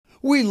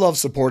We love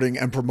supporting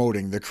and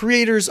promoting the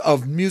creators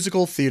of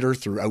musical theater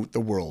throughout the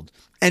world,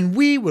 and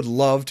we would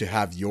love to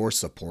have your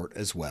support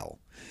as well.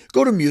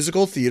 Go to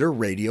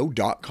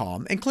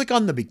musicaltheaterradio.com and click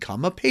on the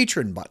Become a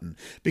Patron button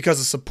because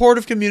a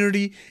supportive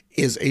community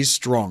is a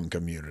strong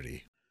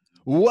community.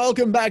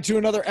 Welcome back to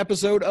another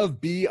episode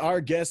of Be Our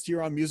Guest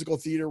here on Musical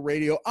Theater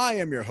Radio. I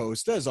am your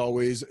host, as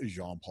always,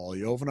 Jean-Paul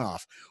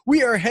Yovanov.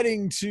 We are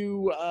heading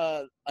to,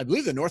 I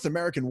believe, the North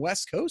American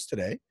West Coast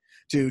today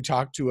to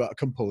talk to a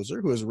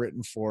composer who has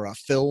written for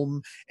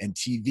film and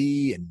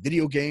TV and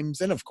video games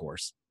and, of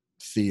course,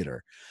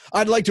 theater.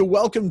 I'd like to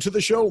welcome to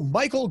the show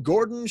Michael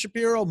Gordon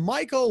Shapiro.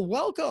 Michael,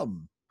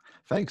 welcome.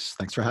 Thanks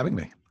for having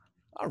me.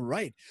 All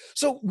right.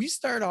 So we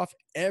start off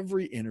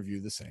every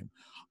interview the same.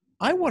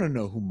 I want to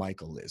know who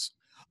Michael is.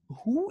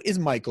 Who is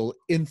Michael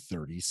in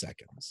 30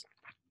 seconds?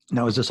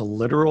 Now, is this a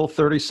literal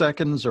 30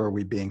 seconds or are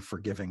we being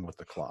forgiving with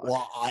the clock?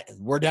 Well,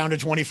 we're down to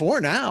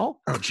 24 now.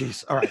 Oh,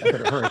 geez. All right. I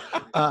better hurry.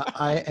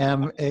 I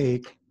am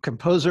a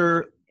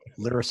composer,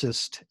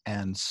 lyricist,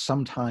 and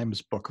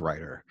sometimes book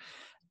writer.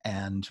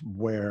 And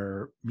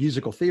where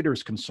musical theater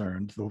is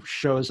concerned, the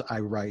shows I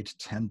write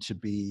tend to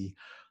be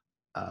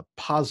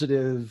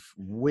positive,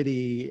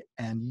 witty,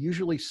 and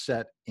usually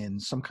set in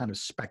some kind of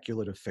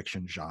speculative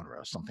fiction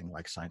genre, something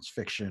like science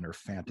fiction or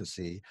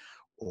fantasy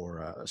or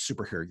a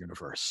superhero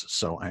universe.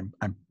 So I'm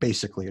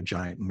basically a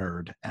giant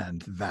nerd,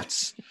 and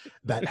that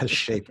has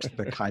shaped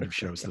the kind of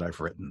shows that I've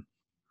written.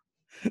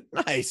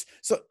 Nice.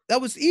 So that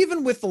was,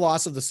 even with the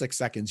loss of the 6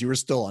 seconds, you were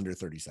still under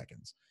 30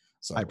 seconds.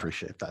 So I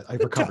appreciate that. I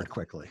recovered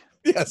quickly.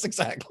 Yes,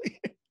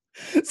 exactly.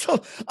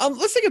 So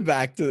let's take it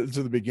back to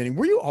the beginning.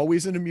 Were you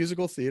always into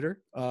musical theater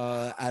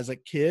as a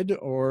kid,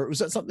 or was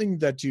that something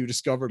that you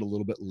discovered a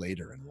little bit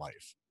later in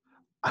life?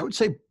 I would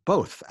say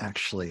both,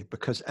 actually,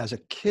 because as a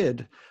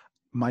kid,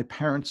 my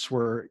parents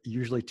were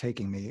usually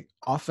taking me,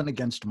 often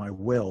against my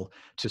will,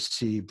 to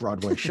see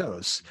Broadway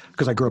shows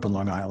because I grew up in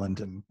Long Island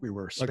and we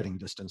were spitting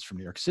distance from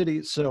New York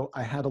City. So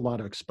I had a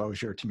lot of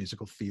exposure to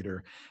musical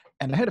theater,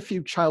 and I had a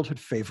few childhood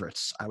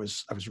favorites. I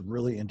was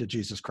really into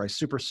Jesus Christ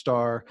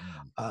Superstar.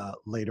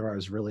 Later, I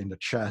was really into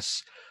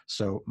chess.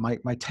 So my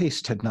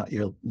taste had not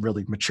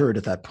really matured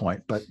at that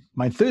point, but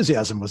my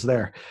enthusiasm was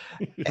there.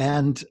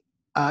 And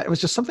it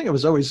was just something I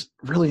was always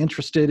really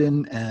interested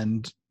in,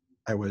 and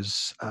I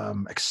was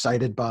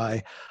excited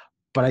by,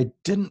 but I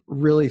didn't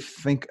really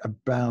think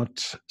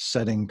about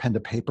setting pen to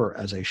paper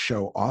as a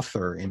show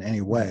author in any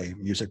way,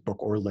 music,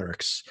 book, or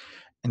lyrics,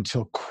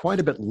 until quite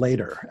a bit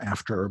later,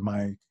 after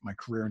my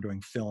career in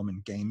doing film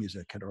and game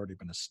music had already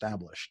been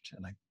established.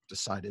 And I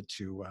decided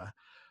to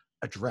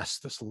address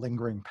this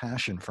lingering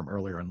passion from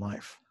earlier in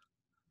life.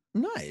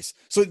 Nice.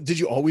 So did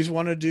you always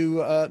want to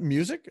do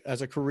music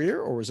as a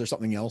career, or was there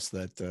something else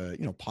that,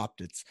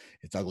 popped its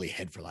ugly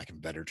head, for lack of a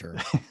better term,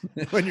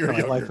 when you were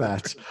younger? I like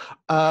that.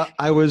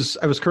 I was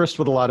cursed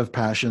with a lot of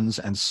passions,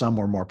 and some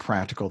were more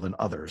practical than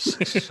others.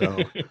 So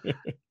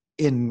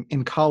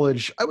in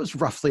college, I was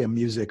roughly a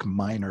music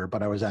minor,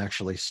 but I was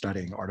actually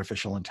studying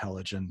artificial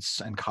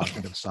intelligence and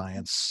cognitive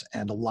science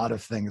and a lot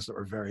of things that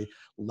were very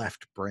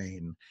left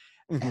brain.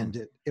 Mm-hmm.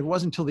 And it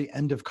wasn't until the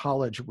end of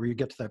college where you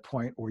get to that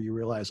point where you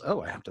realize,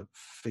 oh, I have to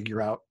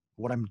figure out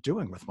what I'm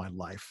doing with my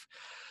life,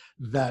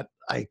 that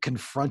I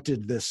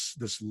confronted this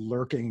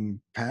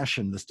lurking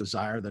passion, this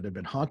desire that had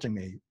been haunting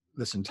me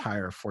this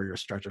entire 4-year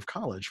stretch of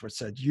college, which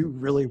said, you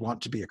really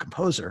want to be a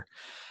composer.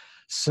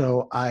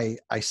 So I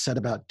set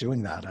about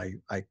doing that.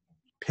 I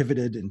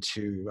pivoted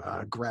into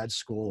grad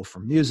school for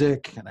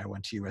music, and I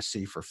went to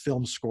USC for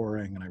film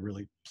scoring, and I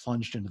really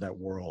plunged into that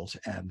world,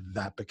 and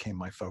that became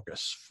my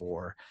focus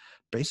for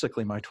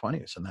basically my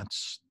 20s. And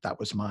that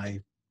was my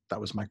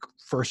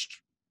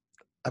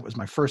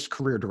first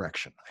career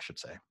direction, I should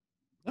say.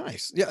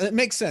 Nice. Yeah, it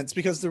makes sense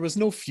because there was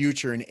no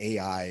future in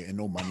AI and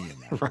no money in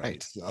that.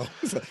 Right.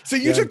 So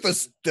you took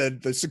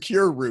the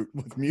secure route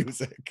with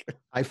music.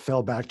 I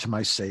fell back to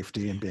my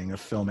safety in being a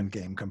film and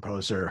game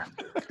composer,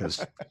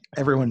 because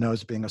everyone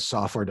knows being a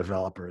software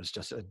developer is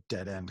just a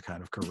dead end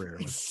kind of career.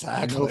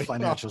 Exactly. No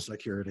financial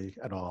security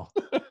at all.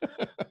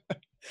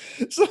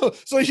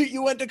 So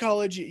you went to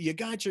college, you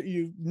got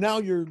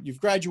you've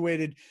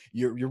graduated,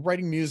 you're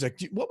writing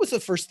music. What was the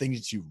first thing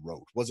that you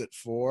wrote? Was it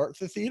for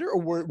the theater,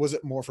 or was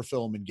it more for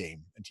film and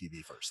game and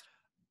TV first?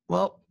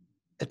 Well,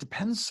 it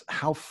depends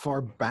how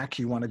far back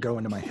you want to go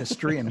into my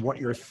history and what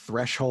your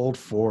threshold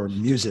for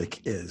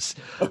music is.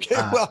 Okay,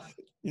 well,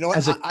 you know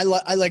what?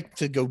 I like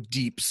to go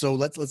deep, so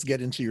let's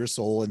get into your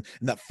soul and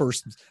that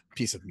first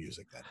piece of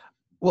music then.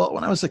 Well,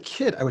 when I was a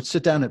kid, I would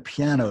sit down at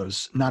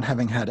pianos, not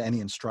having had any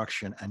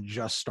instruction, and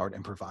just start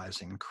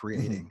improvising and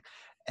creating,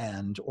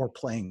 or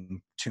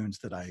playing tunes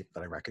that I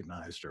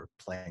recognized, or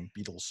playing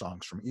Beatles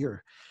songs from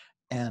ear.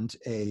 And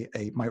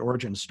my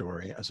origin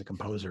story as a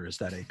composer is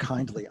that a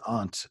kindly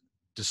aunt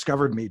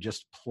discovered me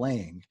just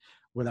playing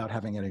without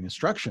having any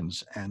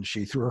instructions, and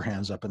she threw her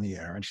hands up in the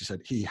air and she said,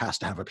 "He has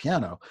to have a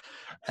piano."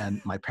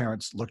 And my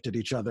parents looked at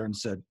each other and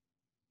said,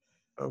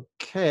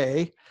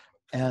 "Okay."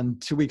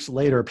 And 2 weeks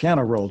later, a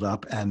piano rolled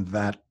up, and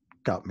that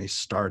got me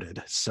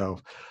started. So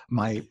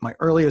my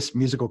earliest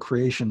musical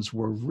creations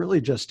were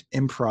really just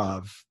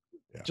improv,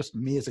 Yeah. just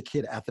me as a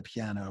kid at the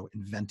piano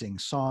inventing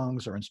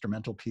songs or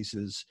instrumental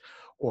pieces,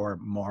 or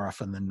more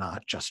often than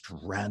not just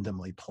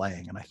randomly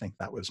playing. And I think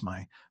that was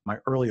my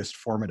earliest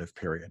formative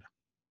period.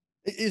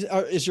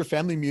 Is your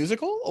family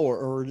musical,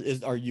 or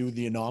are you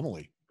the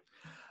anomaly?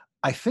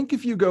 I think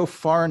if you go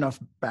far enough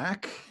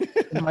back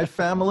in my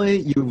family,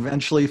 you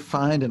eventually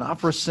find an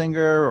opera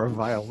singer or a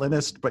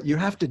violinist, but you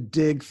have to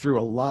dig through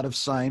a lot of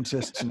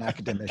scientists and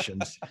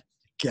academicians to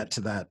get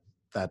to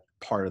that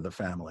part of the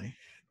family.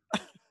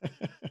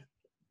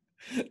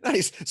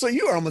 Nice. So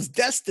you are almost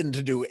destined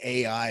to do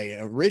AI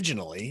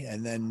originally,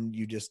 and then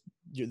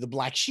you're the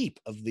black sheep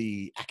of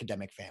the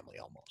academic family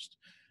almost.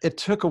 It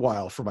took a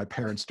while for my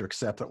parents to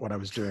accept that what I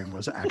was doing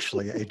was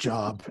actually a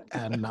job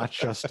and not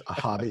just a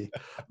hobby.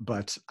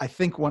 But I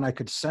think when I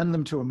could send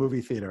them to a movie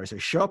theater, I say,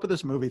 show up at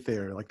this movie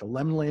theater, like the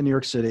Laemmle in New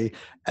York City.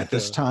 At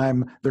this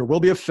time, there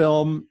will be a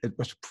film. It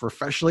was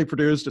professionally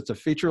produced. It's a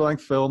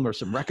feature-length film. There's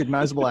some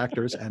recognizable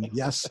actors. And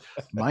yes,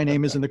 my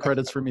name is in the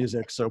credits for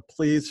music. So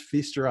please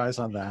feast your eyes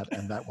on that,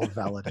 and that will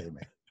validate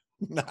me.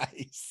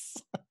 Nice.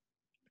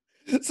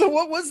 So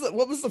what was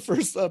the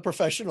first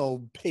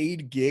professional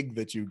paid gig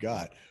that you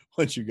got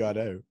once you got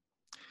out?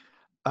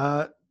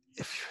 Uh,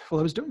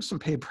 well, I was doing some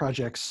paid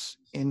projects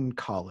in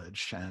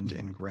college and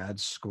in grad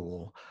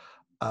school.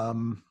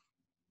 Um,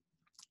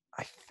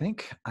 I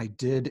think I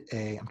did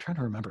I'm trying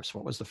to remember. So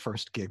what was the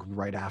first gig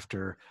right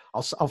after?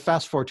 I'll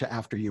fast forward to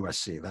after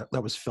USC.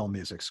 That was film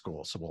music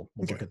school. So we'll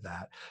Okay. look at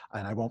that.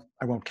 And I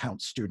won't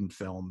count student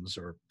films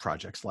or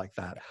projects like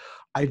that.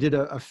 I did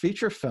a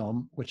feature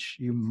film, which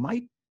you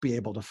might be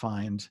able to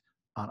find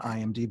on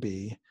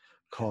IMDb,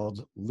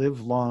 called Live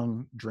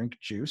Long, Drink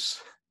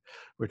Juice,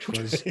 which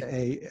was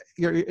an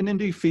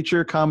indie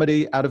feature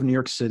comedy out of New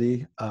York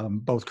City.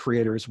 Both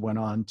creators went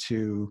on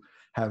to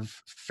have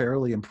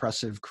fairly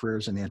impressive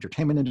careers in the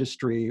entertainment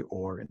industry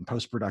or in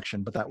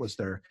post-production, but that was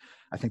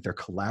I think their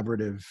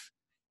collaborative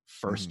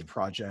first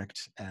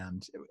project.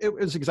 And it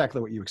was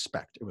exactly what you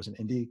expect. It was an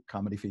indie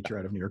comedy feature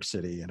out of New York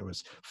City, and it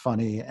was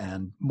funny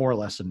and more or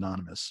less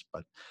anonymous,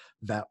 but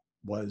that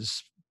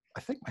was, I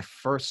think, my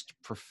first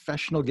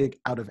professional gig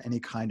out of any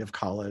kind of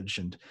college.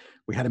 And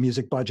we had a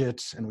music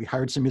budget, and we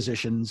hired some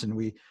musicians, and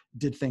we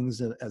did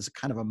things as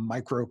kind of a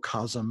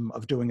microcosm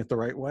of doing it the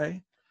right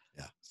way.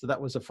 Yeah. So that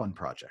was a fun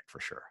project for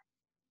sure.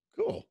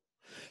 Cool.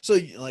 So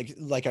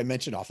like I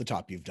mentioned off the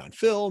top, you've done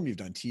film, you've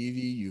done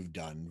TV, you've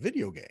done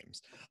video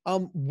games.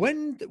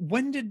 When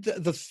did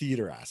the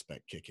theater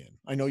aspect kick in?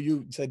 I know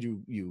you said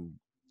you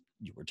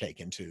were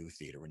taken to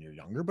theater when you were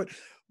younger, but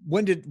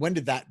when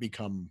did that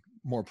become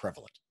more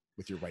prevalent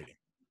with your writing?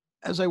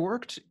 As I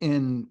worked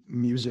in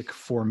music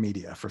for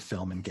media, for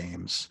film and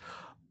games,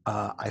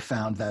 I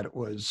found that it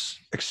was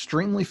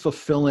extremely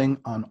fulfilling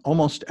on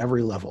almost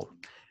every level.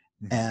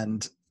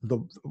 And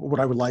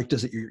what I would like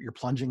is that you're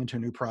plunging into a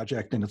new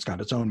project, and it's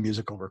got its own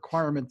musical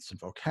requirements and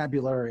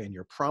vocabulary, and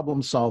you're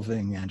problem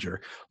solving, and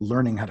you're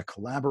learning how to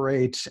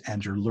collaborate,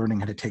 and you're learning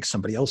how to take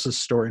somebody else's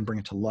story and bring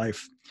it to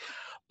life.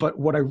 But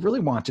what I really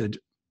wanted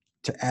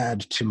to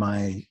add to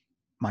my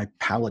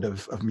palette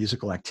of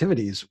musical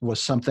activities was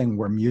something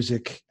where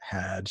music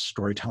had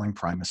storytelling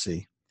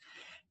primacy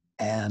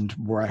and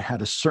where I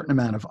had a certain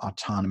amount of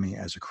autonomy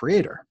as a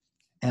creator.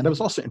 And I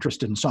was also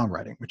interested in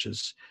songwriting, which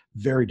is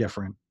very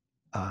different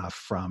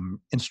from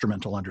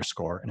instrumental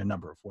underscore in a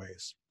number of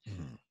ways.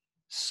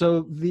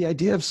 So the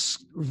idea of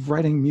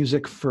writing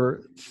music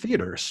for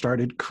theater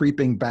started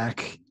creeping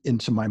back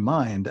into my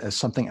mind as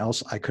something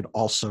else I could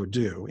also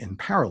do in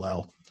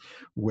parallel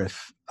with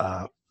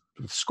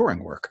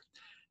scoring work.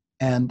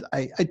 And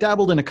I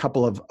dabbled in a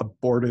couple of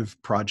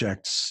abortive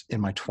projects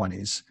in my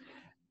 20s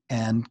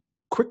and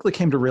quickly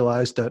came to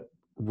realize that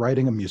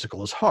writing a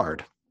musical is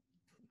hard.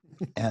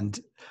 And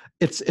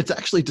it's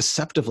actually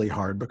deceptively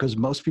hard, because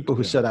most people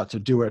who set out to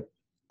do it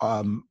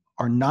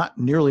are not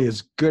nearly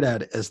as good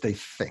at it as they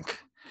think.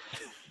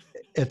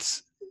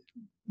 It's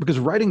because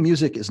writing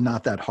music is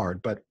not that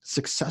hard, but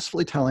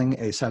successfully telling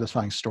a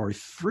satisfying story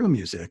through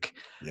music,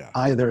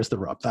 there's the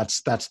rub.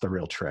 That's the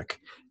real trick.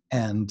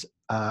 And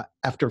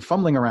after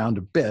fumbling around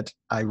a bit,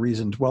 I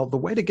reasoned, well, the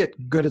way to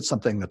get good at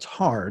something that's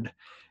hard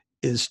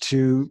is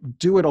to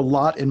do it a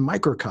lot in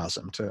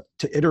microcosm, to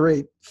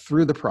iterate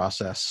through the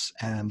process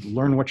and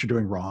learn what you're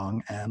doing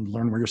wrong and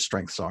learn where your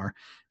strengths are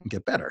and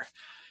get better.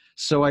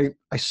 So I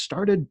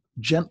started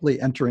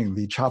gently entering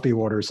the choppy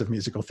waters of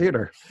musical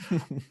theater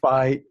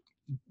by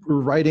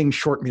writing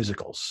short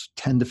musicals,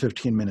 10 to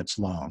 15 minutes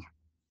long.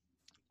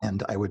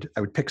 And I would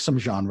pick some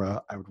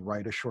genre, I would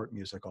write a short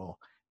musical,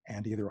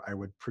 and either I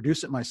would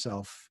produce it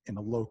myself in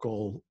a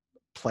local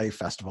play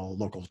festival,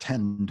 local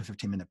 10 to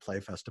 15 minute play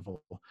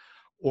festival,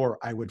 or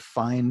I would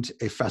find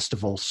a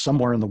festival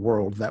somewhere in the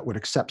world that would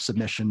accept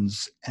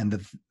submissions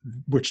and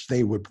which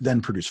they would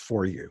then produce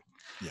for you.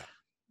 Yeah.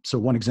 So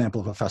one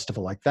example of a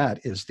festival like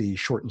that is the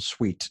Short and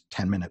Sweet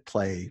 10-minute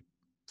play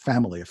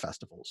family of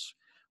festivals,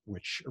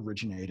 which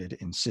originated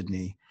in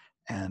Sydney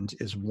and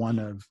is one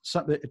of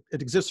some. It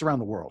exists around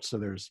the world. So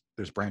there's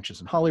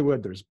branches in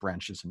Hollywood, there's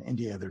branches in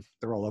India.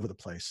 They're all over the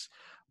place,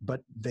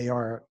 but they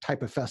are a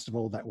type of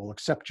festival that will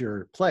accept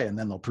your play and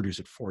then they'll produce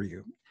it for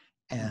you.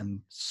 And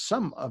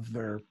some of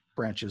their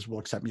branches will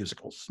accept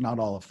musicals, not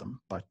all of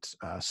them, but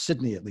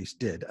Sydney at least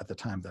did at the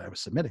time that I was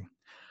submitting.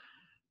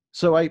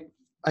 So I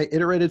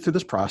iterated through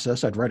this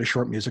process. I'd write a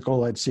short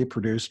musical, I'd see it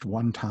produced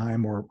one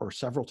time or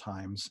several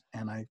times,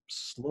 and I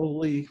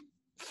slowly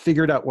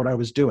figured out what I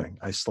was doing.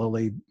 I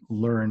slowly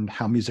learned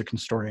how music and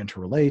story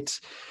interrelate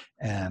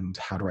and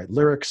how to write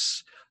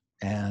lyrics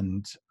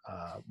and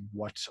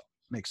what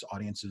makes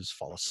audiences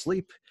fall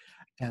asleep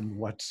and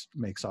what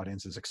makes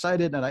audiences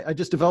excited. And I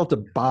just developed a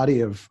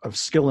body of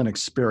skill and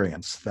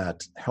experience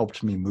that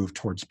helped me move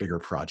towards bigger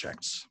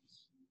projects.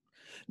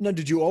 Now,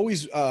 did you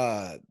always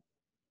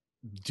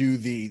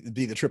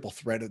be the triple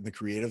threat in the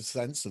creative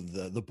sense of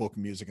the book,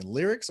 music, and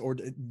lyrics, or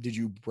did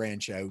you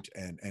branch out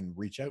and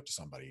reach out to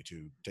somebody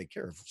to take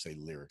care of, say,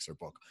 lyrics or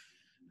book?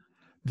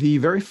 The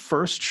very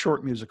first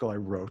short musical I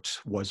wrote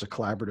was a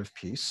collaborative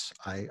piece.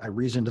 I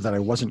reasoned that I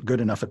wasn't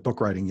good enough at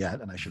book writing yet,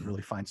 and I should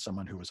really find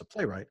someone who was a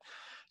playwright.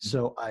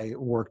 So I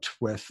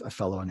worked with a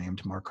fellow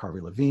named Mark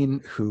Harvey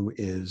Levine, who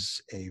is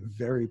a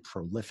very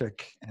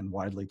prolific and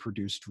widely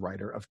produced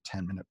writer of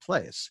 10-minute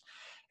plays.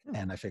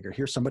 And I figure,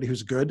 here's somebody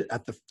who's good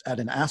at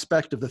an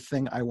aspect of the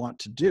thing I want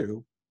to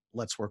do.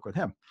 Let's work with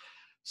him.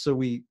 So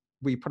we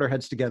put our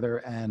heads together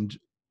and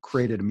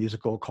created a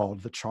musical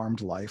called The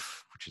Charmed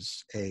Life, which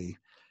is a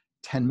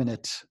 10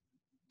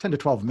 to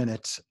 12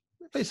 minute,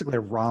 basically a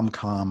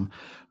rom-com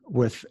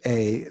with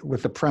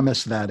the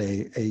premise that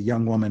a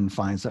young woman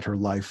finds that her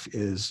life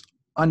is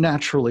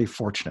unnaturally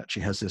fortunate. She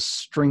has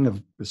this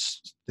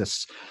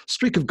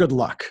streak of good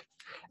luck.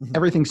 Mm-hmm.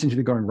 Everything seems to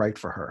be going right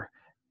for her.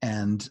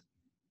 And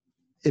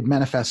it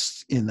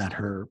manifests in that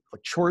her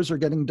chores are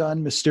getting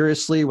done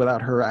mysteriously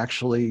without her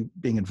actually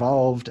being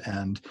involved,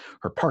 and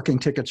her parking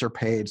tickets are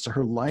paid. So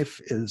her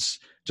life is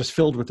just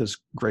filled with this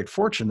great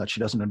fortune that she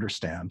doesn't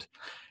understand.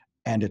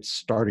 And it's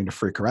starting to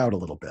freak her out a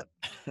little bit.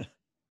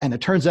 And it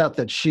turns out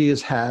that she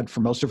has had for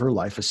most of her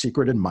life a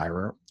secret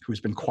admirer who's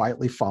been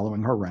quietly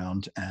following her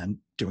around and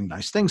doing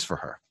nice things for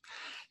her.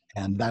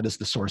 And that is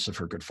the source of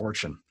her good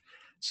fortune.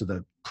 So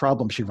the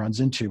problem she runs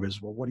into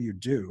is, well, what do you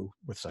do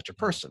with such a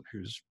person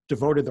who's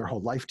devoted their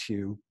whole life to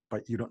you,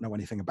 but you don't know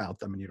anything about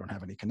them and you don't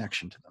have any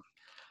connection to them?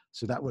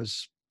 So that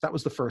was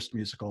the first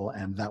musical,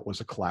 and that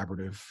was a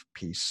collaborative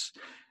piece.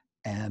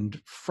 And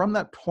from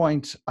that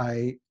point,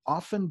 I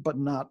often, but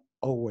not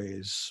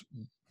always,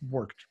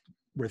 worked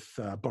with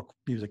book,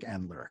 music,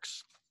 and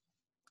lyrics.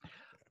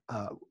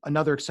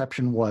 Another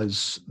exception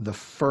was the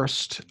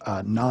first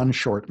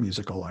non-short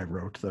musical I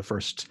wrote, the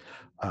first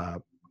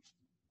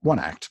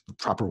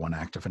proper one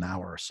act of an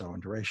hour or so in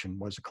duration,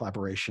 was a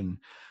collaboration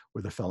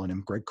with a fellow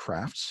named Greg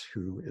Crafts,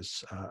 who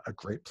is a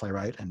great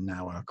playwright and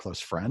now a close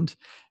friend.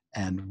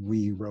 And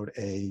we wrote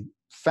a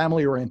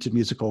family-oriented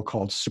musical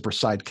called Super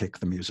Sidekick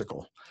the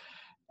Musical.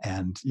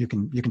 And you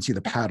can see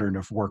the pattern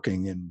of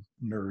working in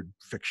nerd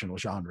fictional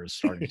genres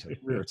starting to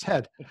rear its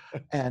head.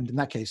 And in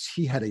that case,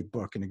 he had a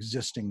book, an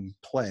existing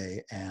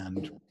play,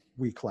 and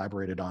we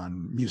collaborated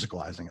on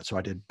musicalizing it. So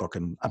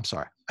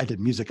I did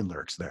music and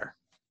lyrics there.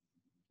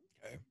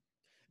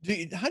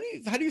 How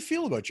do you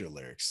feel about your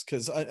lyrics?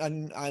 Because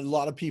a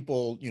lot of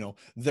people,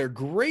 they're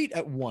great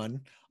at one,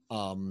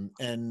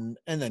 and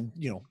then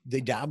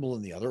they dabble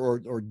in the other,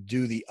 or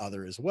do the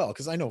other as well.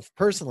 Because I know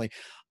personally,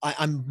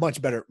 I'm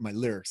much better at my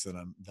lyrics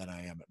than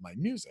I am at my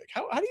music.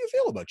 How do you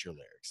feel about your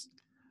lyrics?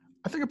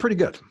 I think I'm pretty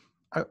good.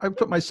 I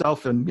put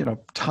myself in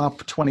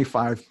top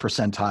 25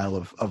 percentile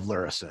of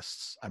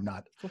lyricists. I'm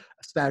not a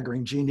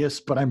staggering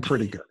genius, but I'm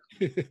pretty good.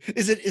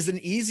 Is it an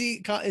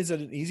easy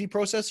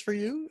process for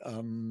you?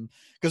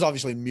 Because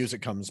obviously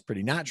music comes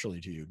pretty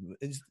naturally to you.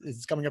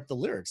 Is coming up the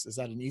lyrics, is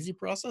that an easy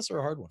process or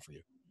a hard one for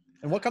you?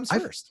 And what comes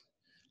first?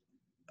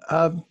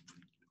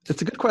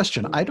 It's a good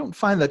question. I don't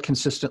find that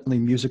consistently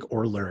music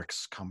or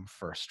lyrics come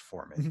first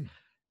for me. Mm-hmm.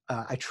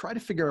 I try to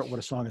figure out what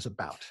a song is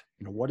about.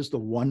 What is the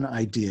one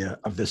idea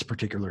of this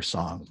particular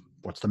song?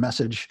 What's the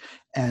message?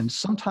 And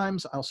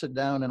sometimes I'll sit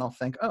down and I'll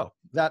think, oh,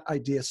 that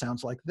idea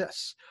sounds like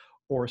this.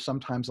 Or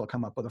sometimes I'll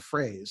come up with a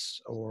phrase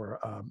or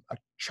a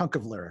chunk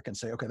of lyric and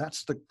say, okay,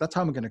 that's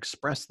how I'm going to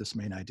express this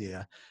main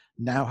idea.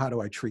 Now, how do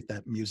I treat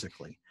that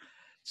musically?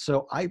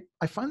 So I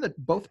find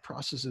that both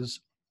processes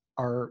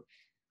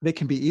they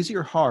can be easy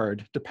or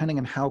hard depending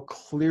on how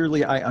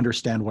clearly I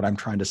understand what I'm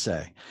trying to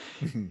say.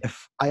 Mm-hmm.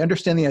 If I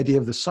understand the idea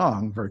of the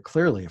song very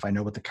clearly, if I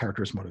know what the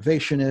character's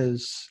motivation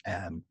is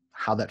and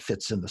how that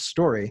fits in the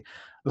story,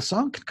 the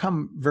song can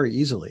come very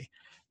easily.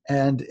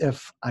 And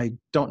if I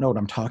don't know what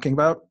I'm talking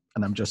about,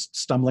 and I'm just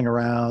stumbling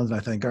around and I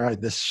think, all right,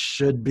 this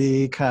should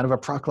be kind of a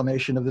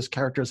proclamation of this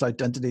character's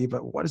identity,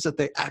 but what is it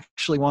they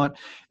actually want?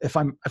 If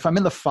I'm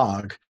in the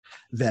fog,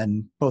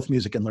 then both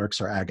music and lyrics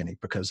are agony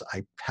because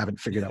I haven't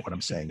figured out what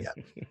I'm saying yet.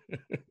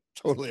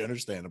 Totally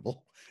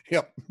understandable.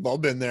 Yep, all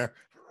been there.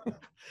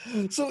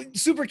 So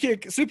Super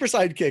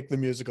Sidekick, the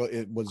musical,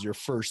 it was your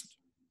first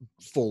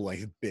full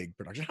length big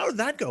production. How did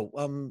that go?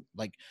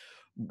 Like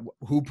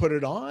who put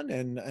it on,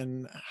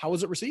 and how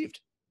was it received?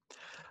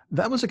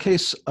 That was a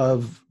case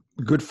of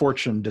good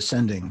fortune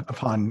descending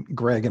upon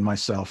Greg and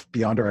myself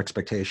beyond our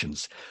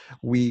expectations.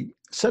 We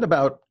set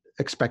about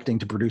expecting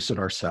to produce it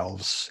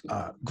ourselves.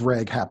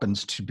 Greg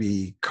happens to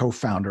be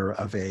co-founder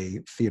of a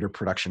theater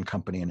production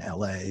company in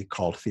LA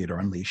called Theater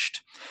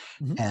Unleashed.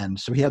 Mhm. And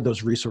so he had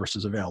those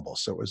resources available.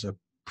 So it was a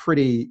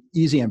pretty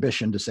easy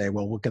ambition to say,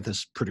 well, we'll get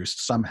this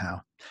produced somehow.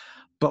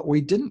 But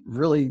we didn't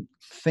really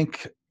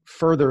think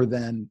further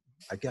than,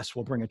 I guess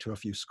we'll bring it to a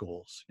few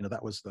schools.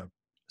 That was the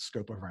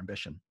scope of our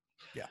ambition.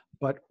 Yeah.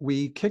 But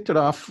we kicked it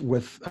off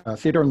with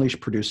Theater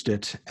Unleashed produced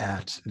it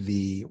at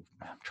I'm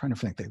trying to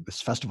think,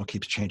 this festival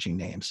keeps changing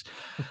names.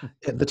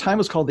 At the time it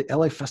was called the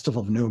LA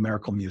Festival of New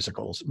American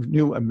Musicals. Let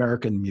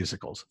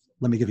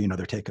me give you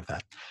another take of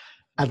that.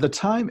 At the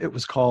time it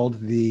was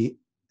called the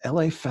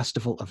LA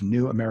Festival of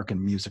New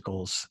American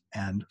Musicals.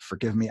 And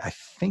forgive me, I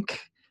think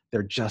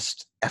they're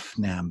just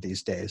FNAM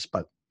these days,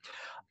 but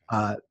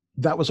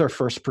that was our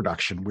first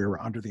production. We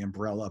were under the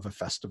umbrella of a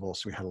festival,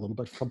 so we had a little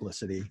bit of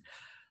publicity.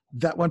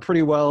 That went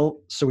pretty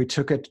well, so we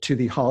took it to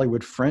the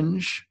Hollywood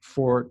Fringe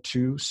for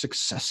 2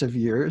 successive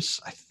years.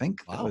 I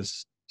think that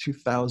was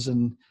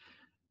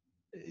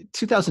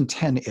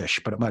 2010-ish,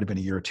 but it might have been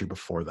a year or two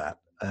before that.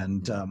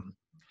 And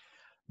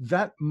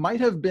that might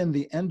have been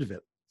the end of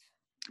it.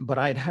 But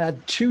I'd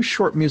had 2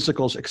 short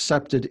musicals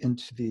accepted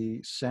into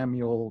the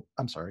Samuel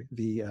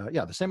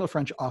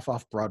French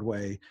Off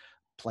Broadway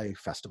Play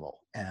Festival.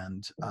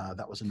 And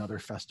that was another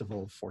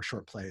festival for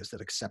short plays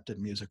that accepted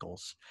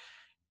musicals.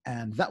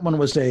 And that one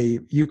was a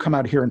you come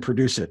out here and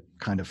produce it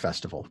kind of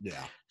festival.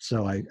 Yeah.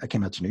 So I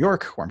came out to New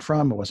York, where I'm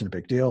from. It wasn't a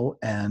big deal.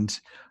 And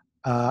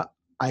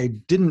I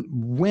didn't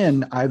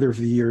win either of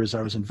the years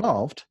I was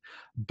involved,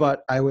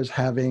 but I was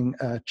having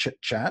a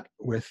chit chat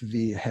with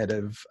the head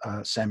of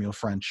Samuel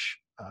French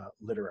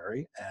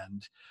Literary.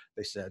 And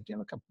they said,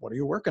 what are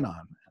you working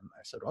on? And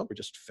I said, well, we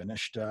just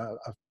finished a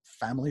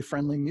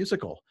family-friendly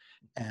musical.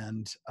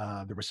 And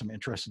there was some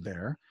interest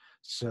there.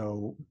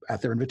 So at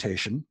their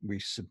invitation, we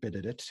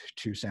submitted it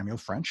to Samuel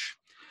French,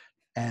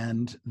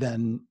 and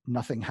then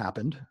nothing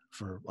happened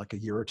for like a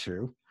year or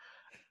two.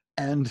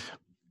 And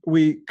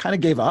we kind of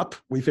gave up.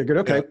 We figured,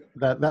 okay,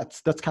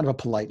 that's kind of a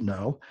polite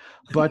no.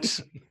 But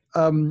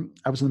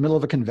I was in the middle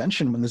of a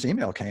convention when this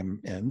email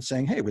came in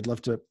saying, hey, we'd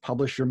love to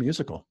publish your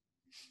musical.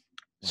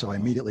 So I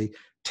immediately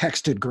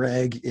texted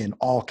Greg in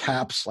all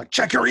caps, like,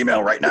 check your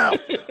email right now.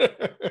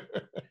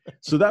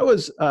 So that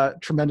was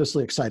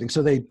tremendously exciting.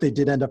 So they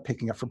did end up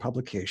picking up for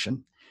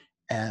publication.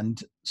 And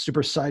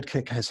Super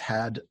Sidekick has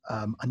had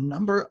a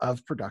number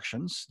of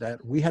productions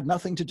that we had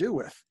nothing to do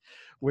with,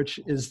 which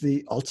is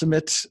the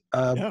ultimate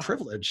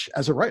privilege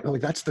as a writer.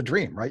 Like, that's the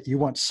dream, right? You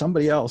want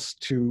somebody else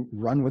to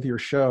run with your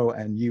show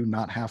and you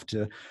not have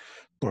to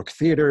book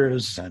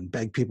theaters and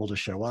beg people to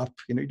show up.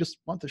 You just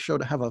want the show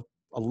to have a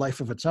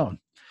life of its own.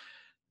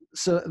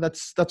 So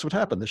that's what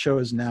happened. The show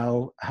is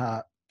now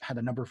had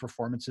a number of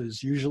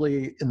performances,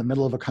 usually in the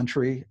middle of a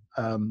country,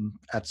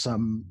 at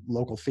some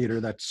local theater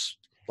that's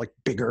like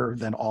bigger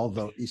than all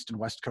the East and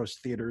West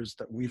Coast theaters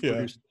that we've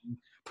produced and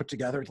put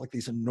together, like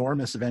these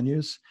enormous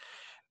venues.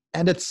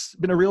 And it's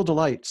been a real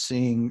delight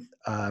seeing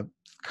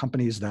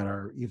companies that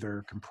are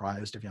either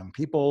comprised of young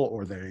people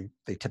or they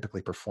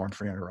typically perform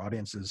for younger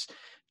audiences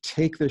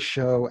take this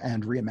show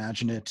and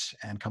reimagine it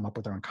and come up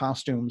with their own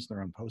costumes,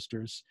 their own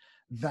posters.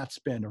 That's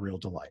been a real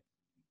delight.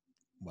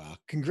 Wow.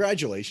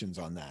 Congratulations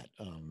on that.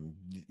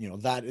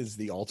 That is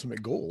the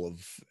ultimate goal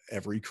of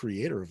every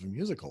creator of a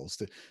musical,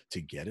 is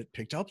to get it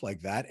picked up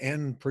like that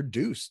and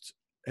produced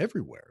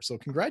everywhere. So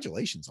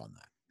congratulations on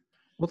that.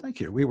 Well,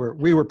 thank you. We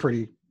were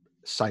pretty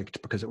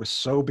psyched because it was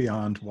so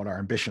beyond what our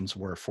ambitions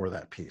were for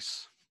that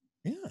piece.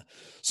 Yeah.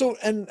 So,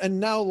 and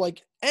now,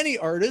 like any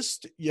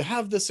artist, you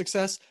have the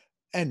success,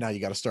 and now you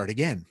got to start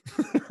again,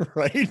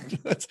 right?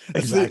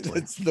 Exactly.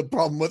 It's the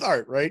problem with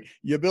art, right?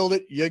 You build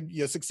it,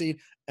 you succeed,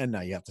 and now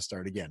you have to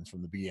start again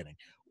from the beginning.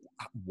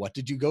 What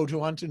did you go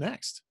on to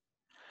next?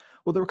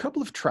 Well, there were a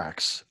couple of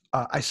tracks.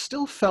 I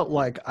still felt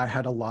like I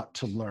had a lot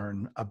to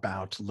learn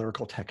about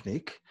lyrical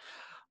technique.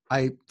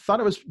 I thought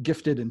I was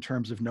gifted in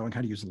terms of knowing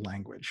how to use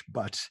language,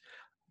 but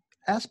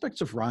aspects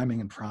of rhyming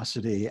and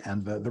prosody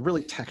and the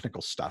really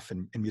technical stuff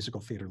in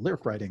musical theater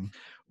lyric writing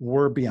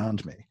were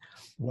beyond me.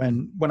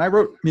 When I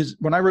wrote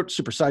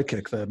Super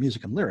Sidekick, the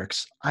music and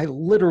lyrics, I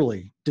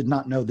literally did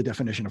not know the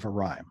definition of a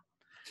rhyme.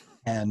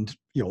 And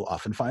you'll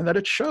often find that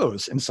it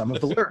shows in some of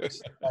the lyrics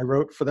I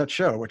wrote for that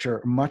show, which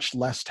are much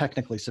less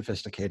technically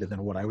sophisticated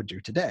than what I would do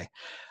today.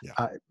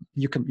 Yeah.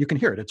 You can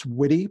hear it. It's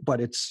witty,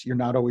 but you're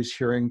not always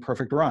hearing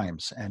perfect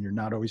rhymes, and you're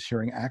not always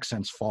hearing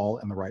accents fall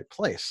in the right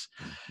place.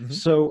 Mm-hmm.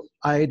 So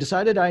I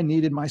decided I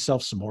needed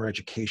myself some more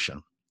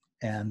education,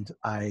 and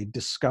I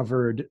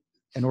discovered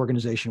an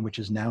organization which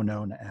is now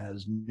known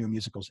as New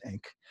Musicals,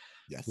 Inc.,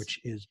 which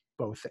is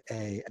both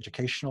a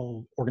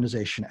educational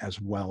organization as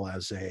well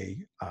as a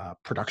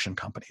production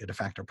company, a de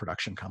facto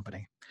production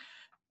company.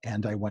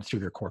 And I went through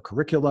their core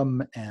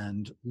curriculum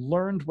and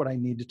learned what I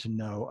needed to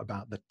know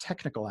about the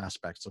technical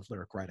aspects of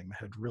lyric writing that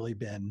had really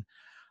been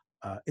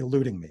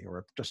eluding me,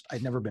 or just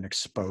I'd never been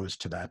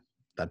exposed to that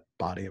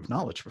body of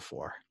knowledge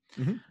before.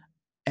 Mm-hmm.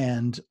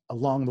 And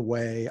along the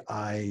way,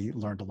 I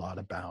learned a lot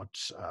about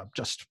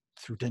just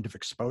through dint of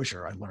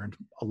exposure. I learned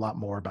a lot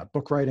more about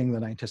book writing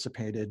than I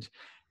anticipated,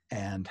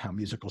 and how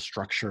musical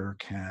structure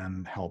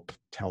can help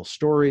tell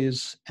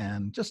stories.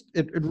 And just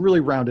it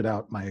really rounded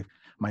out my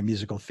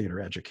musical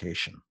theater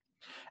education.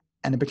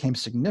 And it became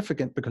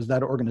significant because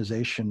that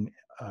organization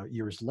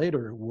years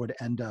later would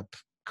end up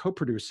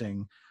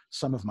co-producing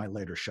some of my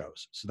later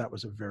shows. So that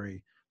was a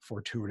very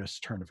fortuitous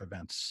turn of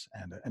events,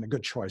 and a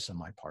good choice on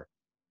my part.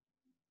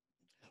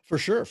 For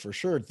sure, for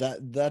sure.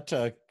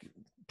 That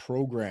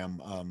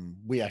program,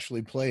 we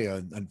actually play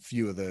a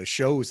few of the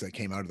shows that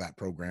came out of that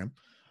program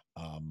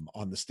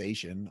on the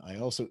station. I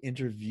also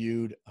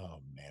interviewed,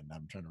 oh man,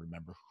 I'm trying to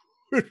remember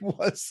who it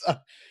was.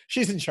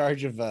 She's in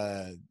charge of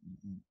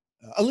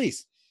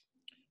Elise.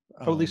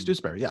 Elise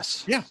Dewsbury,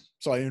 yes. Yeah.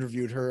 So I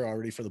interviewed her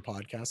already for the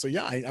podcast. So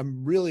yeah,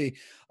 I'm really,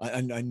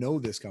 I know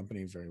this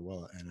company very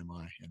well at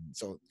NMI. And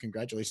so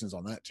congratulations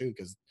on that too,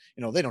 because,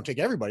 you know, they don't take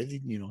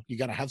everybody, you know, you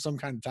got to have some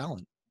kind of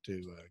talent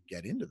to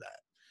get into that.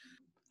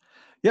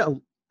 Yeah.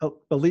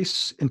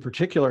 Elise in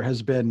particular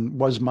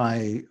was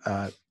my,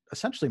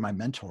 essentially my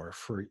mentor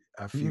for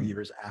a few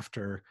years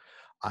after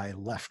I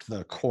left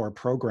the core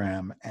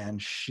program,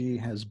 and she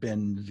has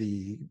been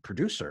the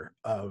producer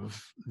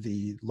of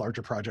the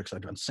larger projects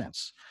I've done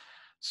since.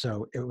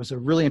 So it was a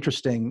really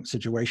interesting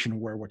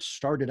situation where what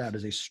started out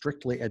as a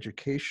strictly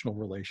educational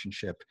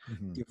relationship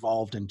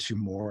evolved into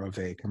more of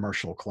a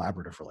commercial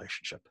collaborative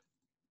relationship.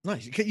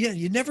 Nice. Yeah,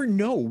 you never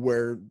know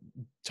where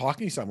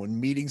talking to someone,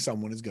 meeting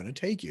someone is going to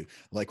take you.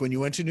 Like when you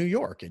went to New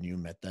York and you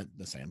met the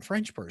Sam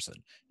French person,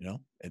 you know,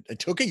 it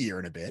took a year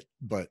and a bit,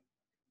 but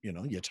you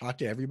know, you talk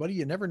to everybody,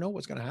 you never know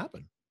what's going to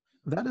happen.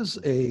 That is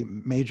a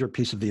major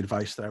piece of the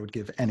advice that I would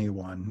give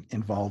anyone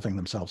involving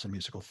themselves in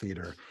musical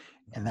theater.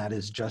 And that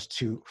is just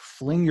to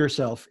fling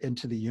yourself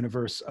into the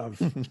universe of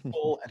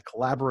people and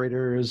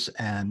collaborators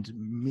and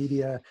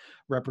media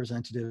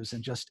representatives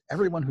and just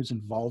everyone who's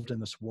involved in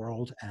this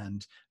world,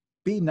 and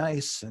be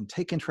nice and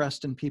take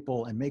interest in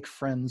people and make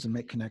friends and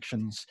make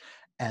connections,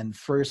 and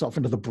throw yourself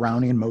into the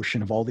Brownian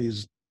motion of all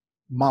these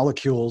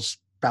molecules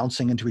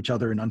bouncing into each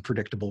other in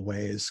unpredictable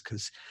ways,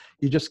 because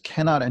you just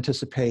cannot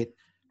anticipate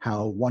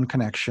how one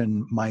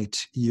connection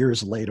might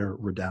years later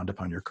redound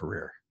upon your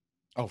career.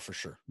 Oh, for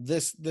sure.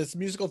 This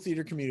musical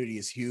theater community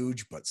is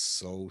huge, but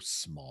so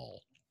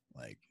small.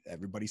 Like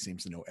everybody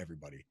seems to know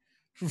everybody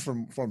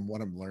from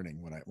what I'm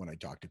learning when I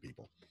talk to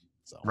people.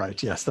 So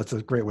right. Yes, that's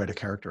a great way to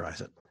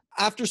characterize it.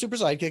 After Super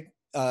Sidekick,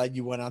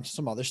 you went on to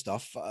some other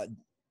stuff.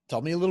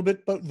 Tell me a little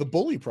bit about the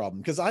bully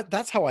problem, because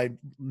that's how I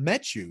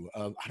met you.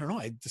 I don't know.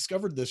 I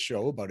discovered this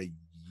show about a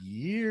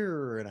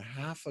year and a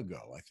half ago,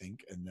 I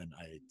think, and then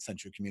I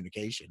sent you a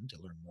communication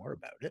to learn more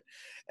about it.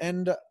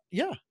 And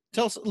yeah,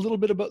 tell us a little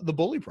bit about the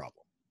bully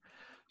problem.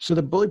 So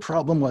the bully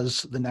problem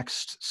was the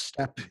next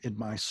step in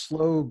my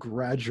slow,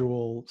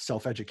 gradual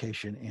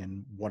self-education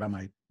in what am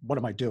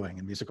I doing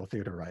in musical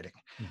theater writing.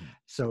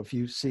 So if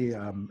you see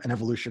an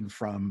evolution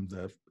from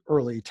the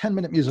early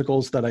 10-minute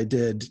musicals that I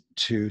did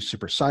to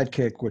Super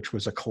Sidekick, which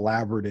was a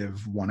collaborative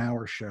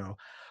 1-hour show,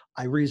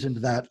 I reasoned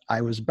that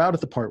I was about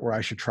at the part where I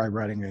should try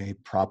writing a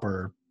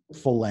proper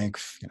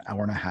full-length,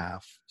 hour and a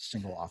half,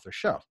 single author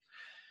show.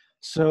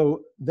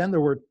 So then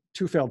there were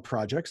 2 failed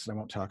projects that I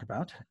won't talk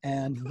about.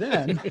 And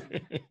then,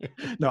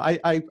 no,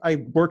 I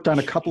worked on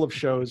a couple of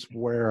shows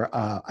where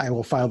I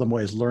will file them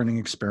away as learning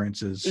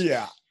experiences.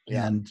 Yeah.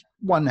 And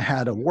one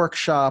had a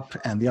workshop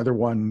and the other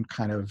one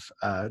kind of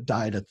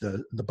died at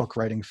the book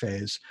writing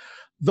phase.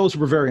 Those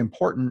were very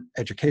important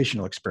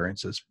educational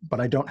experiences, but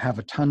I don't have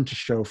a ton to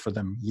show for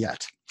them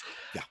yet.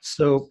 Yeah.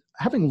 So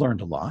having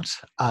learned a lot,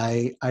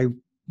 I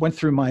went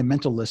through my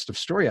mental list of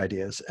story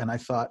ideas, and I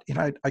thought,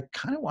 I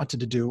kind of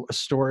wanted to do a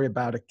story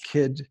about a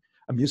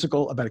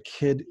musical about a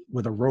kid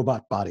with a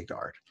robot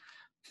bodyguard.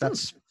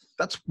 That's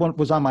what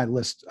was on my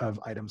list of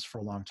items for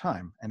a long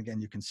time. And again,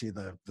 you can see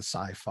the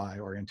sci-fi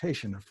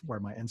orientation of where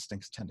my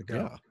instincts tend to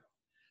go. Yeah.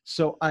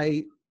 So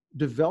I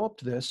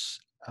developed this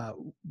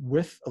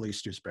with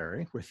Elise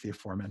Dewsbury, with the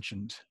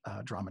aforementioned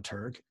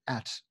dramaturg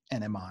at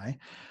NMI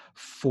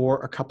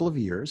for a couple of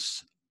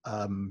years.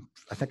 I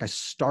think I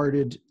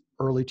started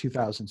early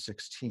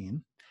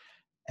 2016,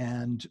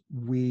 and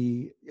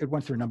it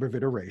went through a number of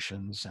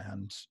iterations,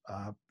 and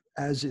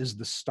as is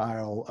the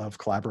style of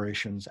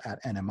collaborations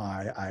at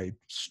NMI, I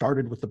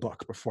started with the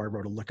book before I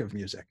wrote a lick of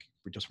music.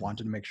 We just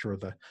wanted to make sure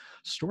the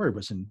story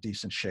was in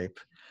decent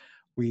shape.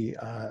 We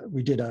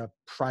did a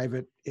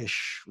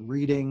private-ish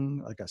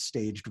reading, like a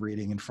staged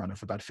reading in front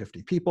of about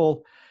 50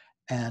 people.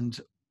 And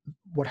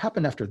what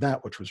happened after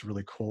that, which was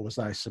really cool, was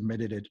I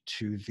submitted it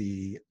to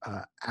the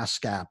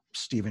ASCAP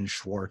Stephen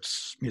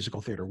Schwartz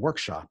Musical Theater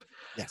Workshop.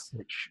 Yes.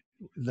 Which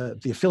the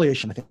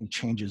affiliation, I think,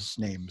 changes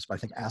names, but I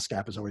think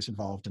ASCAP is always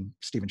involved and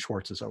Stephen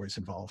Schwartz is always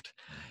involved.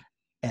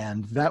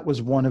 And that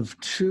was one of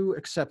two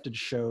accepted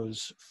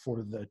shows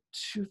for the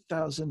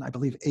 2000, I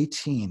believe,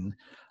 18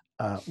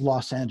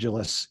 Los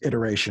Angeles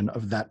iteration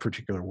of that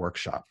particular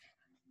workshop.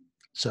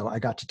 So I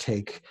got to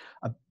take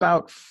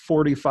about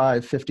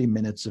 45, 50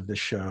 minutes of the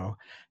show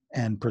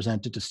and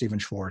present it to Stephen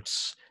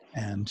Schwartz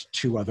and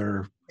two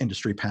other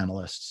industry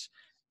panelists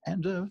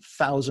and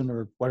 1,000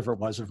 or whatever it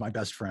was of my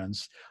best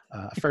friends.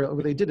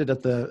 They did it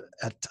at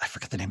I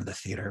forget the name of the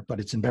theater, but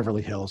it's in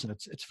Beverly Hills, and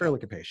it's fairly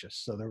capacious.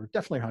 So there were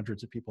definitely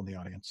hundreds of people in the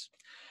audience.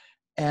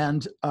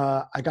 And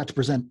I got to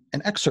present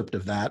an excerpt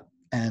of that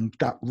and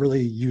got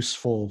really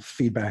useful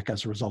feedback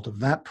as a result of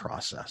that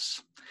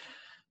process.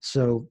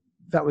 So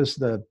that was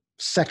the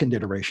second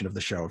iteration of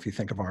the show, if you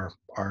think of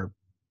our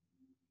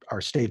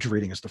stage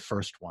reading as the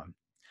first one.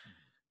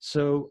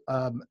 So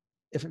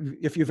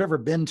if you've ever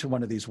been to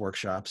one of these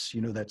workshops,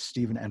 you know that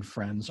Stephen and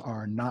friends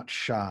are not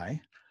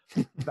shy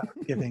about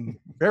giving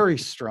very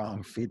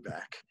strong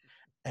feedback.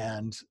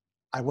 And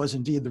I was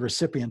indeed the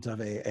recipient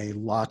of a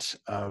lot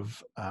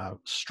of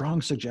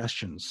strong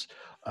suggestions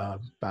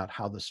about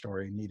how the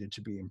story needed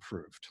to be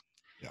improved.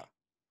 Yeah.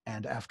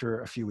 And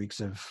after a few weeks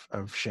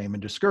of shame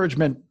and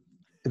discouragement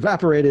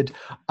evaporated,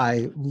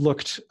 I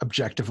looked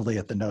objectively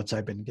at the notes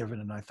I'd been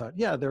given, and I thought,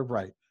 yeah, they're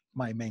right.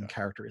 My main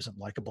character isn't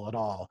likable at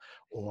all,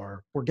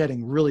 or we're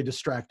getting really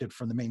distracted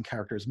from the main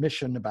character's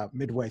mission about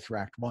midway through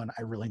Act 1.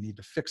 I really need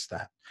to fix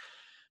that.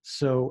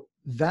 So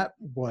that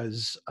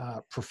was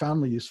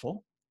profoundly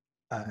useful,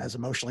 as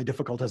emotionally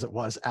difficult as it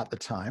was at the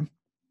time.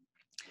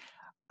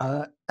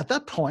 At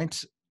that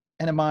point,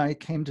 NMI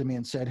came to me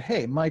and said,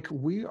 hey, Mike,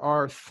 we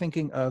are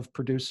thinking of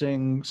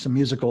producing some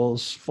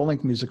musicals,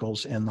 full-length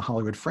musicals in the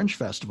Hollywood Fringe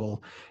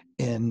Festival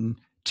in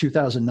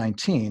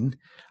 2019.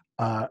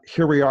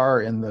 Here we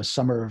are in the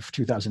summer of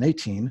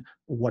 2018.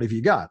 What have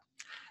you got?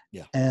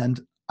 Yeah.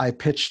 And I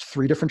pitched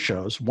 3 different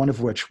shows, one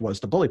of which was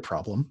The Bully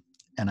Problem.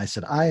 And I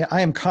said, I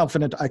am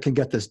confident I can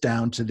get this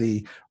down to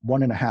the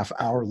 1.5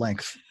 hour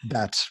length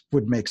that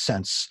would make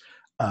sense,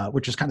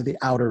 which is kind of the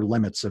outer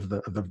limits of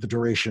the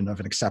duration of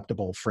an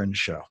acceptable Fringe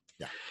show.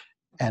 Yeah.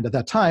 And at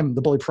that time,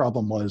 The Bully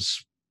Problem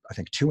was, I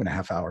think,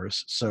 2.5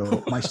 hours.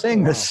 So my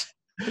saying this,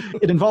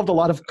 it involved a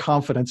lot of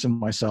confidence in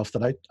myself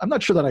that I'm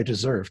not sure that I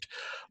deserved.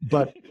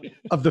 But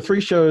of the 3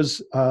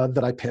 shows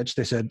that I pitched,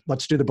 they said,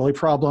 let's do The Bully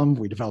Problem.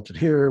 We developed it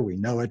here. We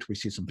know it. We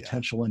see some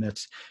potential in it.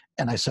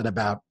 And I set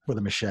about with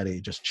a machete,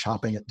 just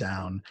chopping it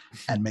down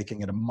and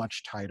making it a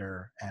much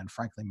tighter and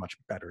frankly, much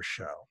better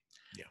show.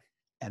 Yeah.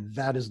 And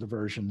that is the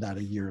version that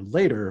a year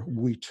later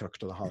we took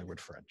to the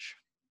Hollywood Fringe.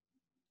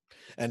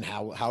 And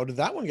how did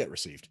that one get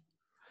received?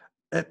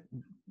 It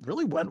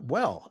really went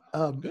well.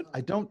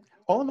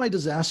 All of my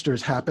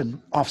disasters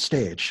happen off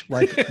stage.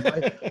 Like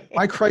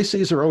my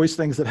crises are always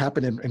things that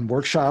happen in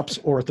workshops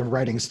or at the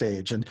writing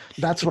stage. And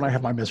that's when I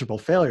have my miserable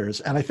failures.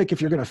 And I think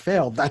if you're going to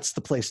fail, that's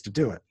the place to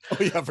do it. Oh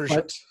yeah, for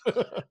sure.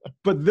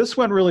 But this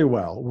went really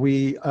well.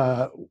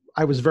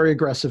 I was very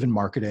aggressive in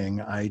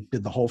marketing. I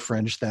did the whole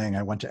Fringe thing.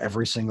 I went to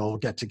every single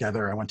get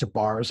together. I went to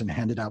bars and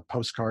handed out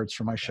postcards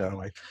for my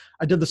show.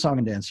 I did the song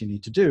and dance you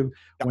need to do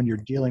when you're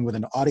dealing with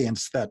an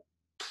audience that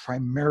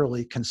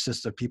primarily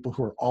consists of people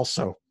who are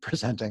also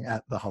presenting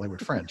at the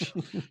Hollywood Fringe.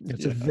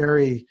 It's a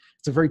very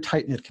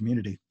tight-knit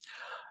community.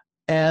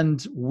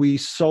 And we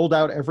sold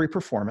out every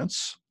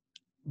performance.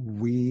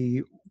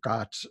 We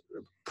got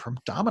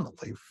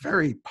predominantly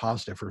very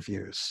positive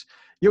reviews.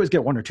 You always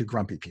get 1 or 2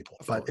 grumpy people,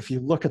 but if you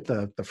look at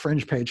the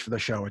Fringe page for the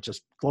show, it's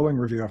just glowing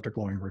review after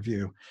glowing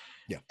review.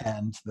 Yeah.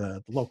 And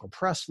the local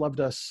press loved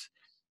us.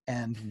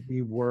 And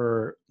we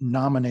were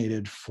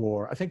nominated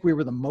I think we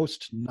were the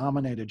most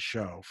nominated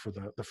show for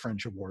the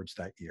Fringe Awards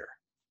that year.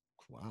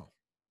 Wow.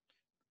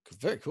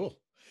 Very cool.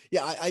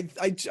 Yeah,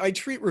 I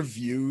treat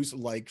reviews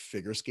like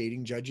figure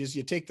skating judges.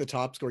 You take the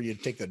top score, you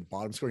take the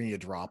bottom score, and you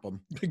drop them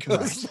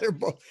because they're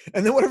both,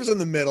 and then whatever's in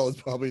the middle is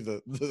probably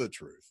the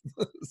truth.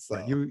 So.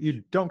 Right.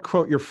 You don't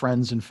quote your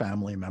friends and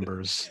family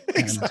members.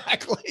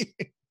 Exactly.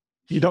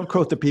 You don't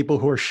quote the people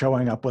who are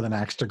showing up with an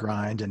axe to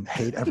grind and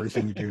hate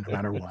everything you do no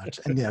matter what.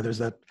 And yeah, there's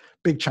that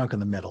big chunk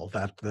in the middle,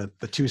 that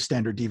the 2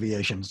 standard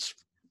deviations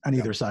on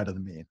either side of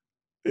the mean.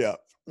 Yeah.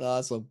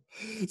 Awesome.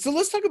 So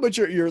let's talk about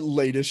your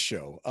latest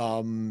show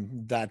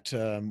that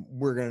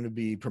we're going to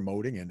be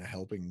promoting and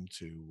helping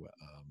to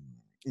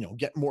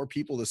get more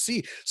people to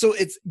see. So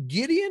it's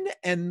Gideon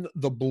and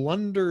the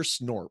Blunder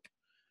Snorp.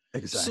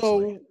 Exactly.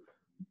 So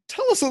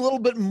tell us a little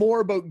bit more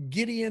about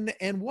Gideon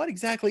and what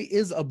exactly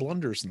is a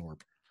Blunder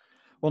Snorp.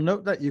 Well,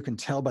 note that you can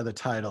tell by the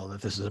title that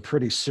this is a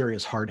pretty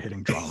serious,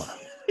 hard-hitting drama.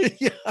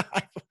 Yeah,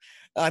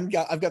 I've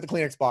got the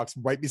Kleenex box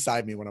right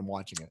beside me when I'm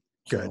watching it.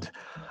 Good.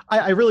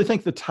 I really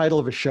think the title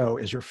of a show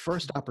is your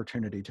first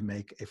opportunity to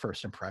make a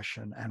first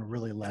impression and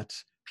really let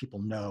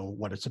people know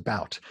what it's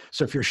about.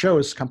 So if your show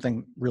is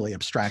something really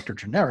abstract or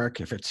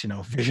generic, if it's,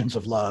 visions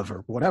of love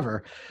or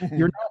whatever,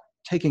 you're not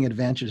taking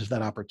advantage of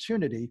that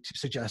opportunity to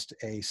suggest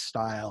a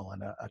style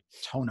and a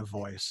tone of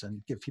voice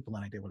and give people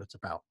an idea what it's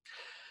about.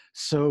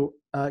 So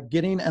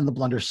Gideon and the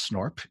Blunder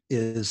Snorp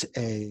is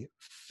a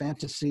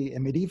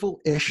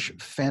medieval-ish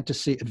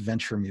fantasy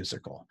adventure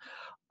musical.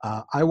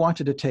 I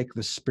wanted to take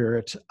the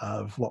spirit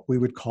of what we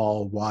would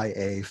call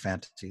YA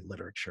fantasy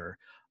literature.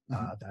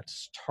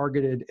 That's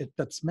targeted,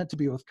 that's meant to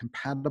be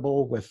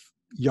compatible with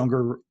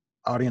younger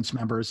audience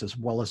members as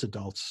well as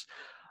adults,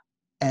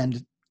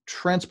 and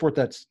transport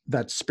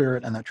that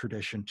spirit and that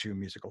tradition to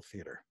musical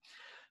theater.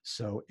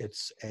 So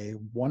it's a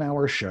 1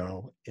 hour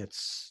show.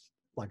 It's,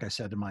 like I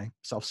said in my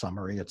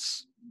self-summary,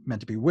 it's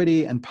meant to be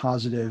witty and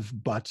positive,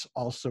 but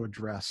also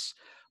address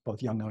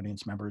both young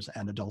audience members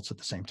and adults at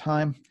the same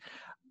time.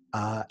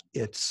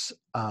 It's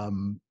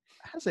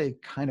has a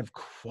kind of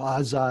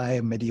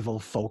quasi-medieval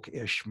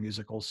folk-ish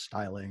musical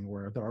styling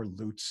where there are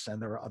lutes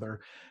and there are other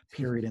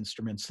period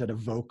instruments that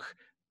evoke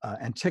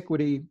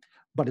antiquity,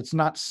 but it's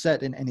not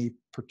set in any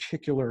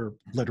particular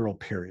literal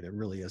period. It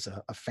really is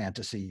a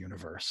fantasy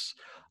universe,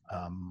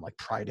 like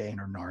Prydain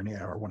or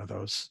Narnia or one of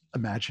those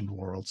imagined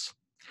worlds.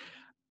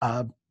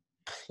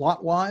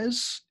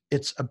 Plot-wise,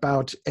 it's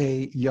about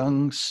a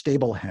young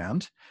stable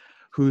hand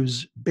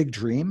whose big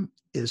dream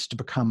is to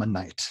become a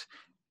knight.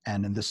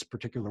 And in this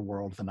particular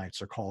world, the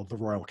knights are called the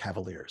Royal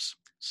Cavaliers.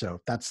 So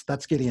that's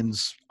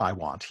Gideon's I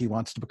want. He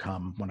wants to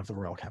become one of the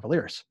Royal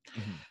Cavaliers.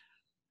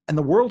 And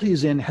the world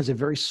he's in has a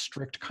very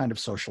strict kind of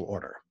social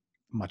order,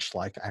 much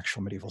like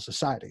actual medieval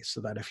society, so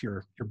that if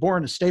you're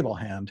born a stable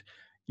hand,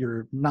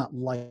 you're not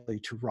likely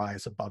to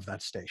rise above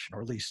that station,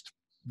 or at least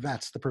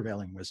that's the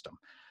prevailing wisdom.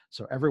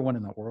 So everyone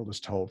in that world is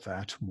told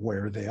that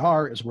where they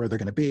are is where they're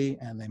going to be,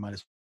 and they might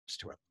as well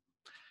to it.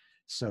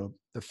 So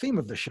the theme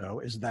of the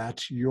show is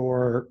that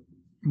your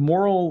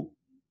moral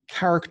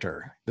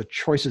character, the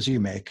choices you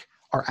make,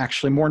 are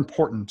actually more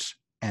important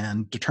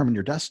and determine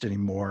your destiny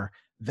more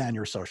than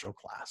your social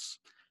class.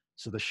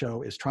 So the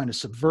show is trying to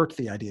subvert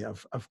the idea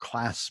of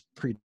class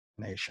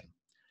predestination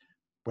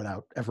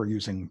without ever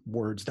using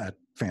words that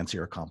fancy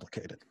or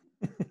complicated.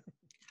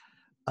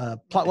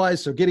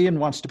 Plot-wise, so Gideon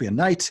wants to be a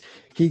knight.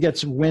 He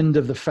gets wind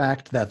of the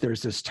fact that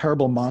there's this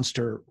terrible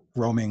monster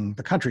roaming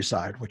the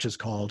countryside, which is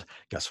called,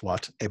 guess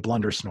what, a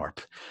Blundersnorp.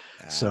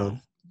 So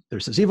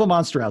there's this evil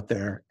monster out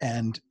there,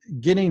 and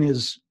Gideon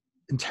is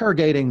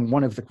interrogating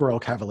one of the Royal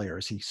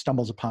Cavaliers. He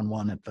stumbles upon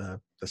one at the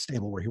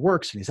stable where he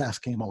works, and he's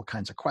asking him all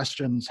kinds of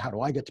questions. How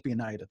do I get to be a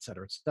knight, et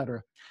cetera, et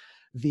cetera.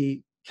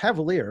 The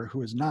Cavalier,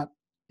 who is not,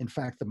 in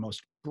fact, the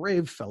most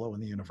brave fellow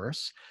in the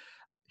universe,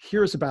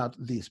 hears about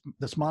this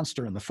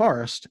monster in the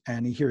forest,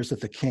 and he hears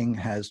that the king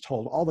has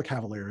told all the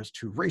Cavaliers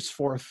to race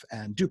forth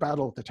and do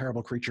battle with the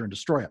terrible creature and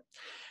destroy it.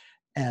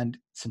 And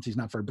since he's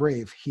not very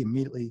brave, he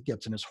immediately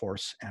gets in his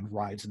horse and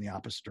rides in the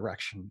opposite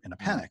direction in a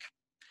panic.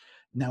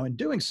 Now, in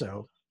doing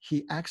so,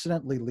 he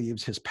accidentally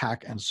leaves his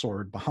pack and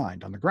sword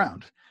behind on the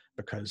ground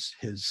because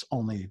his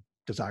only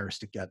desire is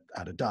to get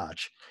out of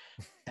Dodge.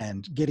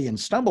 And Gideon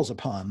stumbles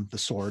upon the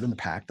sword and the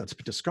pack that's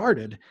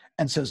discarded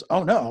and says,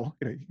 oh no,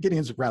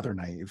 Gideon's rather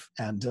naive.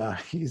 And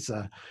he's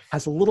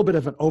has a little bit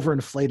of an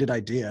overinflated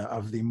idea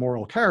of the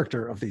moral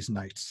character of these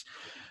knights.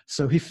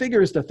 So he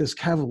figures that this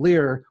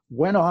cavalier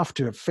went off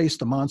to face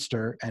the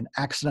monster and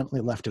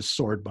accidentally left his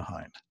sword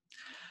behind.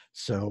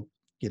 So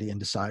Gideon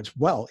decides,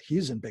 well,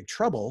 he's in big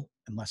trouble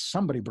unless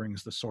somebody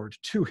brings the sword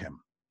to him.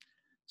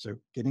 So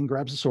Gideon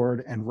grabs the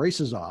sword and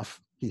races off.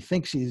 He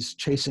thinks he's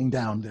chasing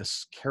down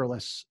this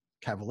careless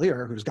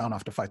cavalier who's gone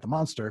off to fight the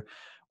monster,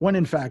 when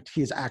in fact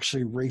he's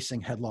actually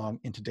racing headlong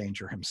into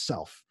danger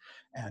himself.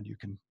 And you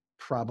can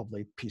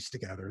probably piece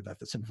together that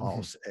this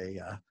involves a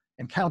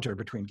encounter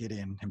between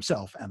Gideon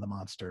himself and the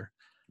monster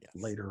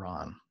later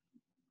on.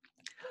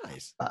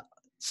 Nice.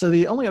 So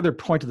the only other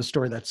point of the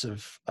story that's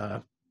of,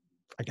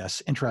 I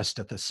guess, interest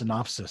at the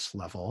synopsis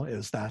level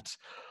is that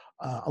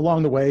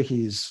along the way,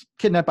 he's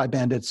kidnapped by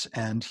bandits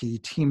and he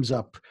teams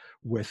up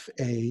with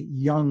a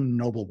young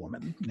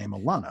noblewoman named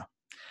Alana.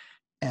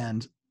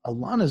 And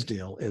Alana's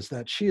deal is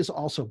that she is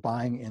also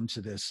buying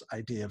into this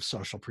idea of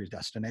social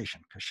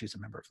predestination because she's a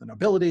member of the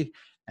nobility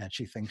and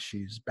she thinks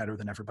she's better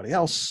than everybody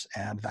else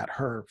and that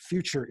her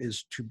future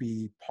is to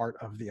be part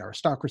of the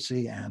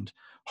aristocracy and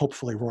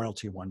hopefully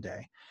royalty one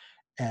day.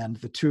 And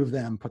the two of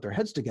them put their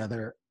heads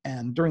together,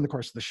 and during the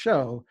course of the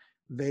show,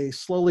 they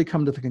slowly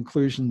come to the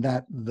conclusion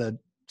that the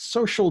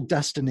social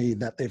destiny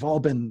that they've all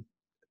been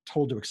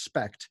told to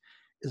expect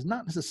is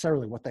not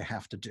necessarily what they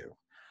have to do.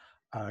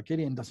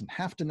 Gideon doesn't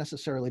have to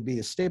necessarily be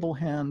a stable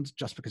hand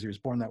just because he was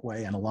born that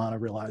way, and Alana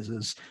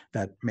realizes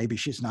that maybe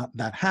she's not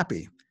that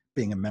happy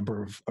being a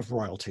member of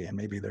royalty, and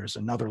maybe there's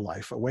another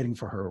life awaiting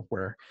for her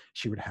where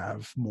she would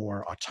have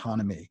more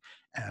autonomy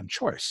and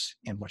choice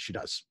in what she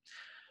does.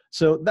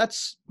 So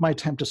that's my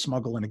attempt to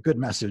smuggle in a good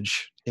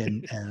message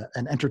in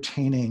an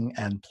entertaining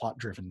and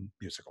plot-driven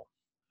musical.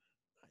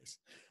 Nice.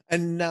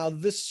 And now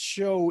this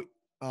show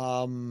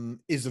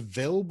is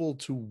available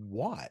to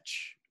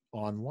watch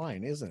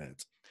online, isn't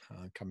it?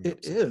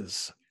 It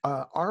is.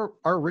 Our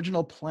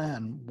original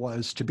plan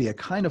was to be a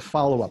kind of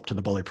follow-up to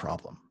The Bully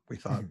Problem. We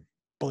thought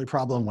Bully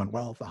Problem went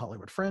well at the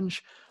Hollywood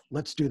Fringe.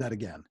 Let's do that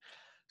again.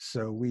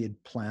 So we had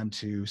planned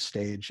to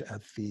stage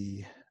at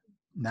the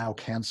now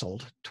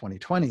canceled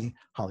 2020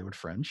 Hollywood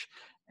Fringe.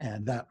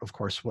 And that, of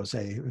course, was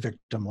a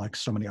victim, like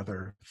so many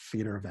other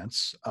theater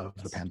events, of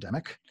the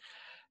pandemic.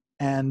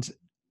 And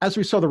as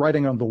we saw the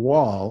writing on the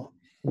wall,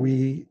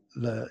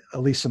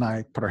 Elise and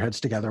I put our heads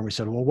together and we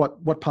said, well,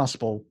 what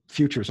possible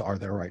futures are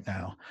there right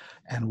now?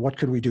 And what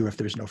could we do if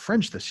there's no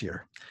Fringe this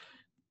year?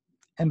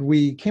 And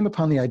we came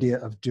upon the idea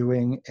of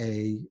doing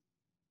a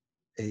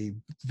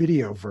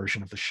video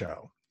version of the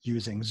show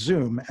using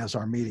Zoom as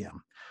our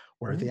medium,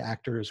 where the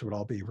actors would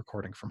all be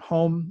recording from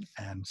home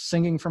and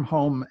singing from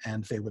home,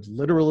 and they would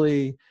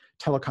literally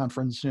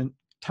teleconference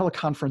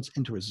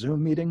into a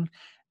Zoom meeting,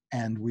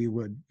 and we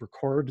would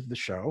record the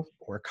show,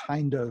 or a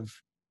kind of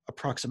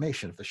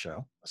approximation of the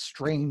show, a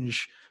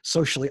strange,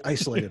 socially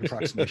isolated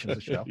approximation of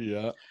the show,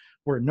 Yeah.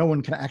 where no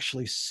one can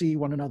actually see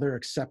one another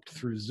except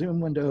through Zoom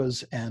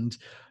windows, and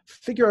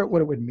figure out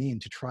what it would mean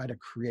to try to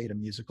create a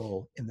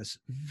musical in this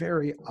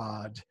very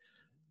odd,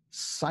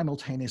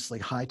 simultaneously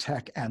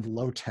high-tech and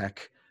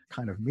low-tech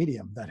kind of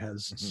medium that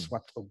has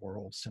swept the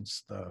world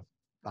since the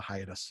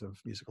hiatus of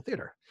musical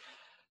theater.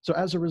 So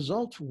as a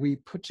result, we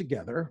put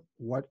together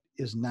what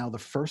is now the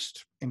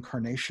first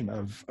incarnation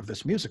of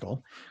this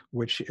musical,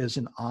 which is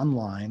an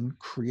online,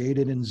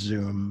 created in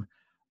Zoom,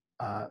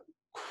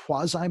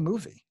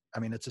 quasi-movie. I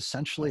mean, it's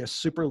essentially a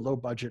super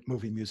low-budget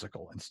movie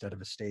musical instead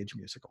of a stage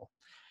musical.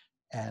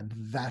 And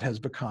that has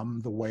become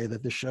the way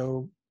that the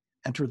show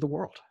entered the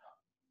world.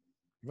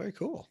 Very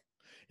cool.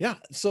 Yeah,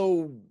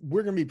 so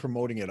we're going to be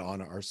promoting it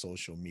on our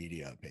social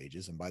media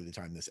pages, and by the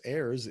time this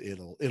airs,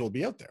 it'll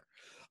be out there.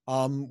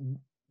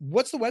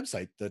 What's the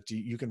website that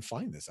you can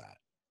find this at?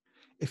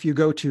 If you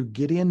go to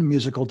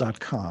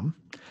gideonmusical.com,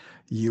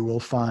 you will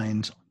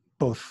find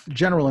both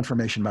general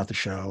information about the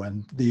show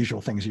and the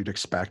usual things you'd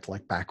expect,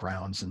 like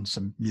backgrounds and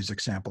some music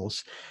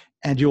samples.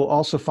 And you'll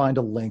also find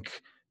a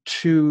link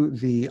to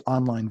the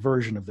online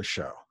version of the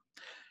show.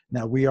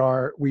 Now,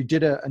 we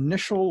did an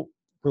initial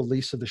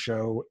release of the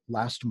show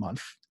last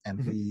month,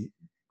 and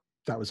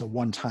that was a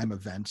one-time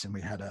event, and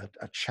we had a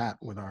chat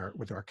with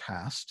our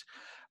cast.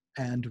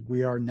 And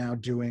we are now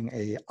doing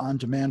a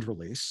on-demand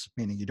release,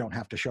 meaning you don't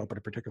have to show up at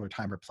a particular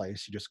time or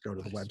place. You just go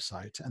to the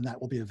website, and that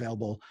will be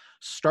available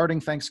starting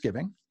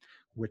Thanksgiving,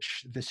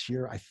 which this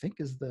year I think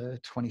is the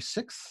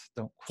 26th.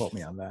 Don't quote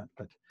me on that,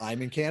 but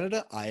I'm in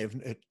Canada.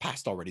 It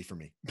passed already for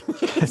me.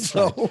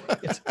 So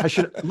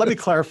let me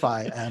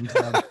clarify and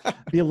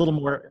be a little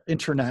more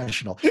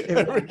international.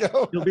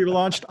 It'll be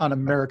launched on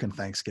American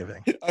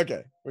Thanksgiving.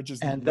 Okay,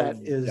 that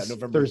is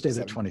November Thursday 17th.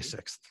 the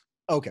 26th.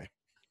 Okay.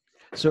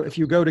 So if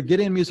you go to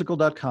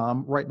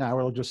gideonmusical.com, right now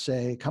it'll just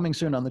say coming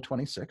soon on the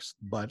 26th,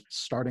 but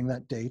starting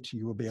that date,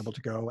 you will be able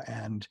to go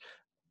and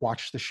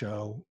watch the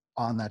show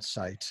on that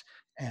site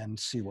and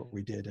see what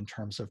we did in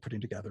terms of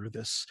putting together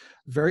this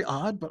very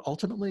odd, but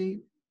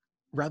ultimately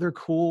rather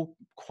cool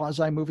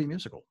quasi-movie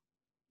musical.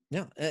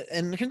 Yeah,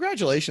 and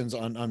congratulations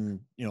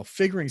on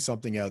figuring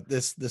something out.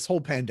 This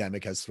whole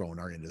pandemic has thrown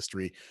our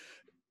industry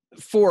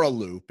for a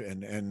loop,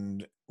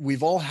 and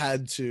we've all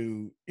had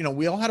to,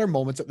 we all had our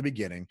moments at the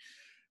beginning,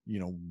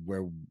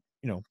 where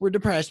we're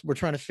depressed, we're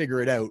trying to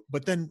figure it out,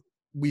 but then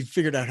we've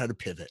figured out how to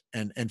pivot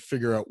and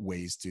figure out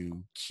ways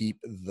to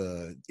keep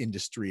the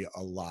industry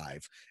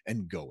alive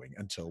and going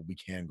until we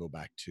can go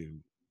back to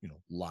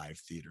live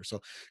theater.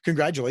 So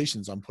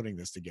congratulations on putting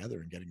this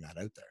together and getting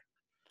that out there.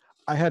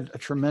 I had a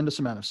tremendous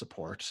amount of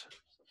support,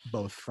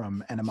 both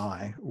from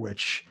NMI,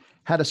 which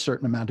had a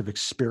certain amount of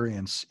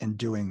experience in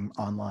doing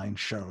online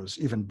shows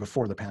even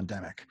before the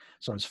pandemic.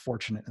 So I was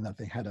fortunate in that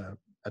they had a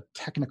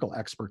technical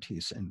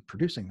expertise in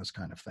producing this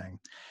kind of thing.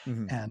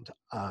 And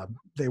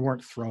they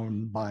weren't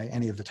thrown by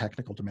any of the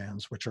technical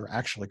demands, which are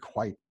actually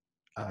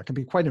can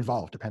be quite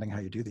involved depending how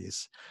you do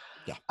these.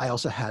 Yeah. I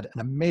also had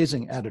an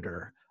amazing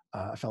editor,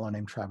 a fellow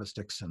named Travis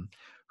Dixon,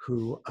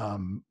 who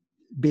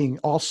being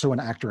also an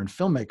actor and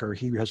filmmaker,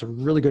 he has a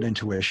really good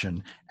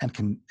intuition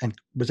and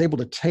was able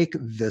to take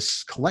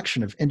this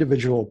collection of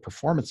individual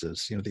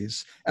performances,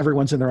 these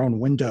everyone's in their own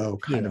window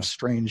kind of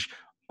strange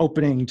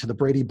opening to the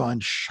Brady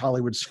Bunch,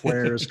 Hollywood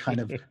Squares kind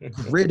of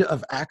grid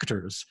of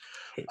actors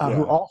who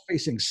are all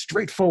facing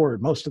straight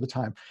forward most of the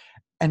time.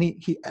 And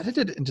he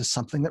edited it into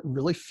something that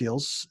really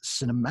feels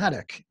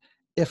cinematic,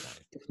 if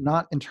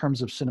not in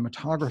terms of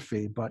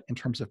cinematography, but in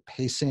terms of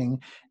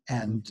pacing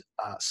and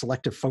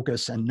selective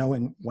focus and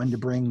knowing when to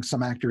bring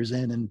some actors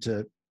in and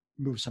to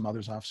move some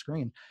others off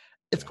screen.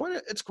 It's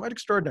quite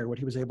extraordinary what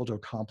he was able to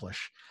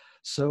accomplish.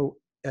 So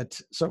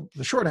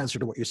the short answer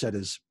to what you said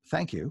is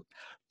thank you.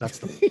 That's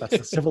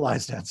the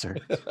civilized answer.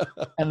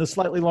 And the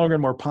slightly longer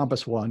and more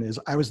pompous one is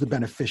I was the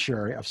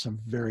beneficiary of some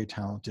very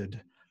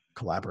talented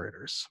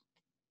collaborators.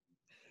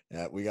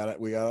 Yeah, we gotta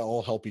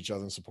all help each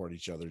other and support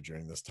each other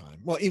during this time.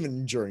 Well,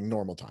 even during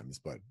normal times,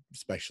 but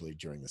especially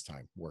during this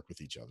time, work with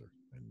each other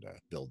and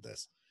build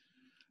this.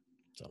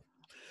 So,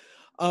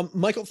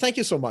 Michael, thank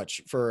you so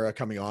much for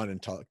coming on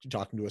and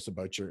talking to us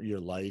about your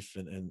life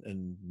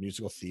and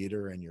musical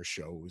theater and your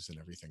shows and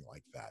everything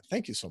like that.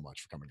 Thank you so much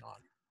for coming on.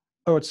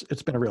 Oh, it's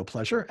been a real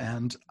pleasure.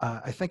 And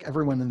I think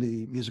everyone in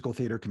the musical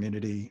theater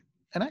community,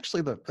 and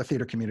actually the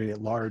theater community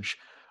at large,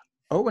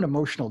 owe an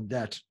emotional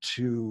debt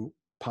to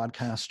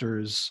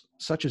podcasters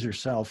such as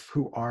yourself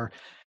who are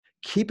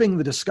keeping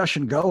the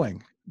discussion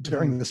going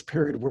during this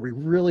period where we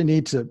really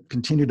need to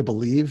continue to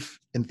believe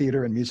in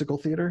theater and musical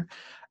theater,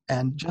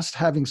 and just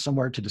having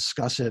somewhere to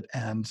discuss it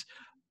and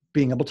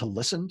being able to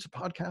listen to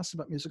podcasts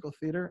about musical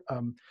theater.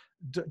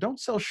 Don't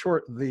sell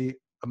short the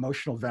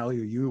emotional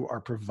value you are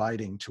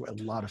providing to a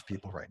lot of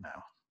people right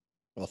now.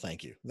 Well,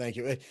 thank you. Thank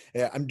you.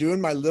 I'm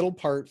doing my little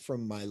part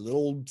from my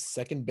little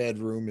second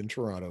bedroom in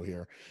Toronto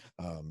here,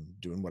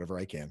 doing whatever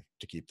I can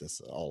to keep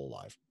this all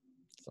alive.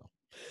 So,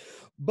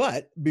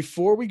 but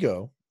before we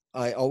go,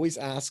 I always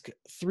ask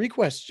 3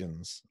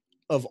 questions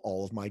of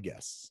all of my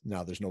guests.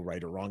 Now, there's no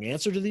right or wrong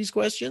answer to these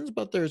questions,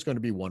 but there's going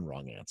to be one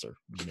wrong answer.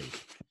 Maybe.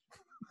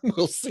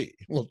 We'll see.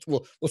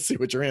 We'll see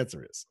what your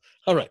answer is.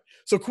 All right.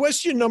 So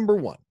question number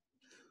 1.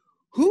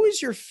 Who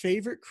is your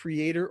favorite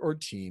creator or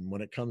team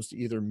when it comes to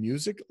either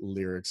music,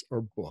 lyrics,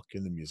 or book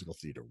in the musical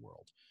theater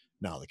world?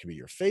 Now, that could be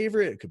your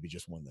favorite. It could be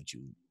just one that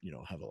you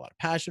have a lot of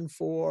passion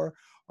for,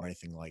 or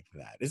anything like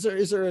that.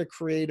 Is there a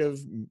creative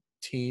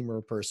team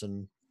or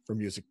person for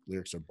music,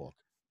 lyrics, or book?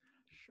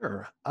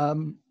 Sure.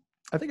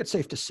 I think it's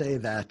safe to say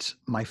that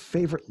my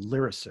favorite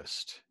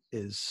lyricist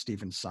is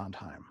Stephen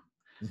Sondheim.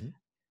 Mm-hmm.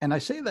 And I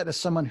say that as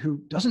someone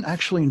who doesn't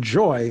actually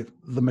enjoy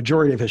the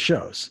majority of his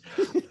shows.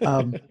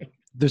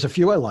 There's a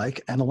few I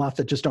like and a lot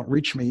that just don't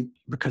reach me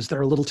because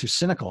they're a little too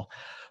cynical.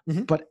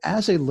 Mm-hmm. But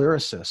as a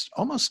lyricist,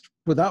 almost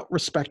without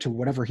respect to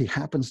whatever he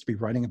happens to be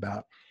writing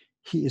about,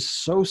 he is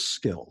so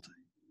skilled.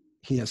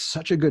 He has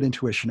such a good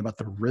intuition about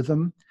the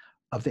rhythm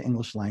of the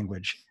English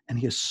language. And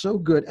he is so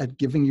good at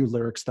giving you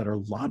lyrics that are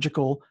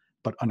logical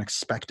but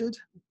unexpected,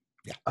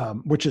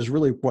 which is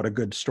really what a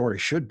good story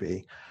should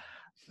be,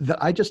 that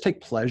I just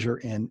take pleasure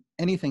in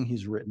anything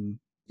he's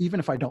written, even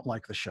if I don't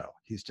like the show.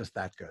 He's just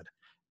that good.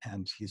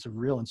 And he's a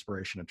real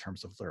inspiration in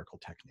terms of lyrical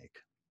technique.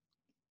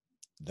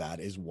 That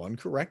is one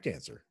correct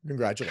answer.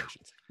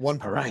 Congratulations. One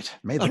point. All right.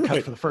 Made the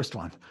cut for the first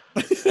one.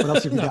 What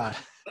else have you got?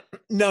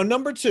 No,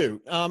 number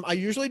 2. I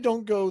usually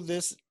don't go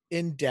this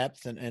in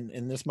depth,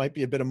 and this might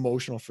be a bit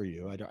emotional for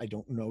you. I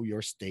don't know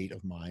your state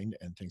of mind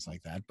and things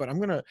like that, but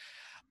I'm gonna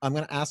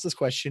ask this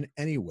question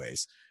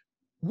anyways.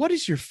 What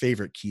is your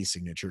favorite key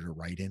signature to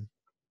write in?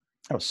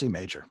 Oh, C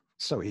major.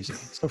 So easy.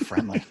 So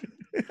friendly.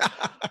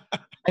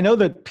 I know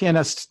that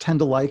pianists tend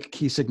to like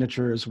key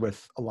signatures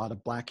with a lot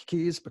of black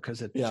keys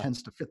because it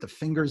tends to fit the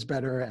fingers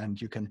better and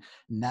you can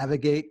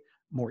navigate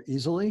more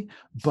easily.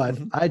 But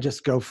I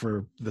just go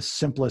for the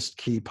simplest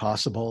key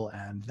possible.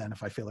 And then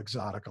if I feel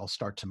exotic, I'll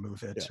start to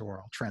move it or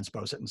I'll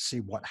transpose it and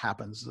see what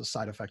happens as a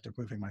side effect of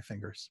moving my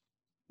fingers.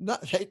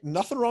 Hey,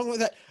 nothing wrong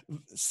with that.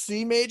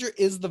 C major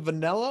is the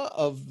vanilla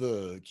of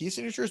the key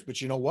signatures,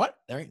 but you know what?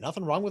 There ain't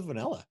nothing wrong with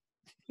vanilla.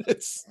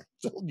 It's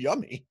still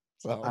yummy.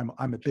 So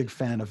I'm a big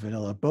fan of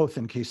vanilla, both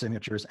in key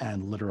signatures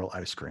and literal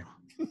ice cream.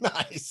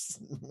 Nice.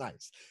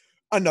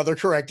 Another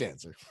correct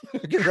answer.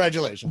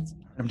 Congratulations.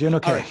 I'm doing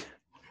okay. Right.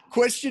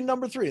 Question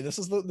number 3. This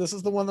is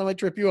the one that might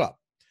trip you up.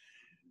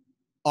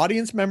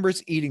 Audience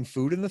members eating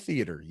food in the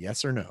theater,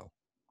 yes or no?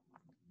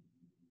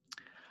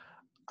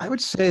 I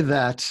would say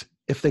that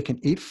if they can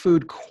eat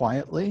food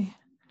quietly,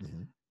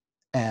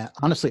 and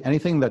honestly,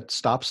 anything that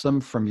stops them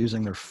from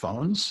using their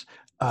phones,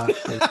 a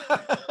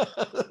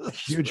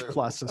huge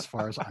plus as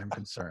far as I'm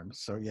concerned.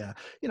 So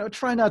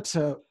try not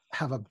to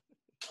have a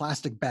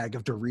plastic bag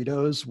of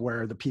Doritos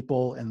where the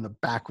people in the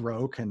back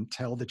row can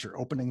tell that you're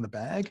opening the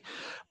bag.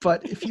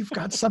 But if you've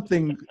got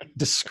something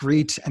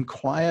discreet and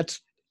quiet,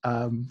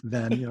 then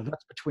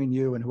that's between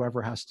you and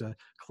whoever has to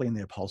clean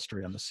the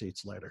upholstery on the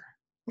seats later.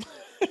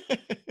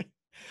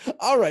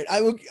 All right.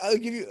 I'll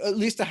give you at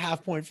least a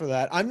half point for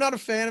that. I'm not a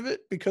fan of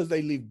it because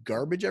they leave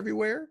garbage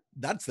everywhere.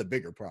 That's the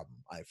bigger problem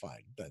I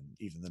find than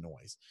even the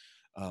noise.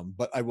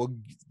 But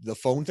the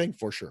phone thing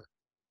for sure.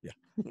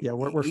 Yeah.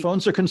 Where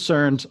phones are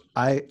concerned,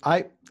 all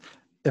right.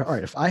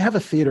 If I have a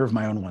theater of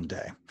my own one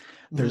day,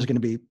 there's going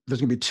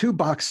to be 2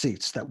 box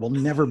seats that will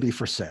never be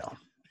for sale.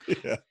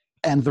 Yeah.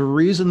 And the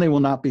reason they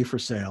will not be for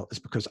sale is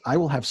because I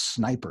will have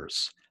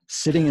snipers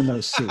sitting in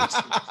those seats.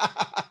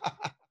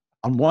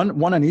 On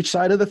one on each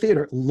side of the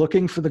theater,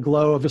 looking for the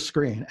glow of a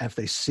screen. And if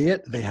they see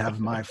it, they have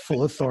my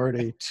full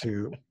authority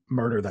to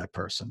murder that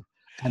person.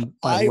 And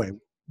by the way,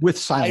 with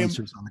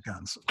silencers on the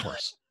guns, of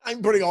course.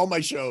 I'm putting all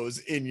my shows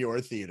in your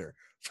theater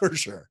for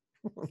sure.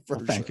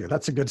 Thank you.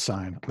 That's a good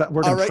sign.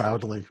 We're going to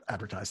proudly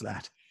advertise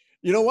that.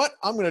 You know what?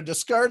 I'm going to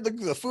discard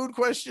the food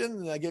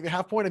question. I gave you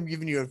half point. I'm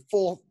giving you a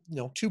full,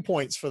 2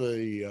 points for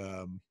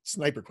the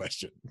sniper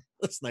question,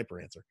 the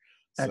sniper answer.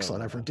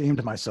 Excellent. I've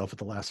redeemed myself at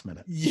the last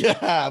minute.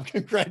 Yeah.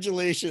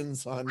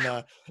 Congratulations on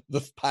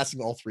the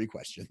passing all 3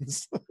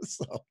 questions.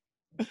 So,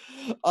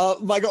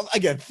 Michael,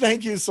 again,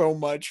 thank you so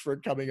much for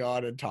coming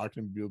on and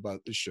talking to me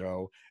about the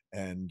show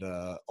and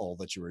all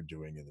that you are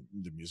doing in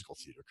the musical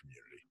theater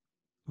community.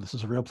 This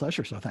is a real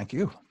pleasure. So thank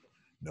you.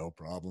 No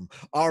problem.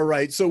 All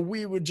right. So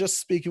we were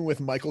just speaking with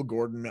Michael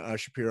Gordon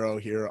Shapiro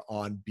here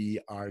on Be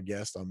Our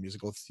Guest on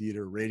Musical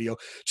Theater Radio.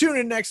 Tune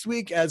in next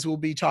week as we'll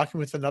be talking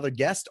with another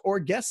guest or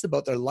guests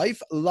about their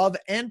life, love,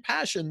 and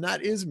passion.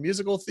 That is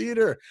musical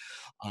theater.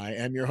 I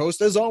am your host,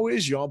 as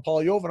always,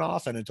 Jean-Paul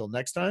Jovanov. And until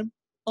next time,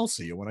 I'll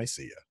see you when I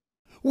see you.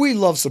 We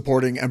love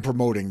supporting and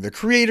promoting the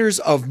creators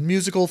of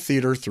musical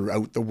theater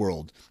throughout the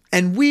world,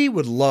 and we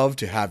would love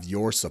to have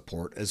your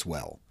support as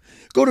well.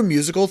 Go to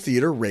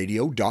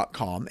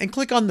musicaltheaterradio.com and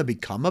click on the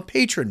Become a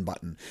Patron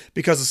button,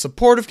 because a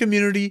supportive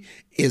community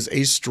is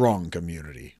a strong community.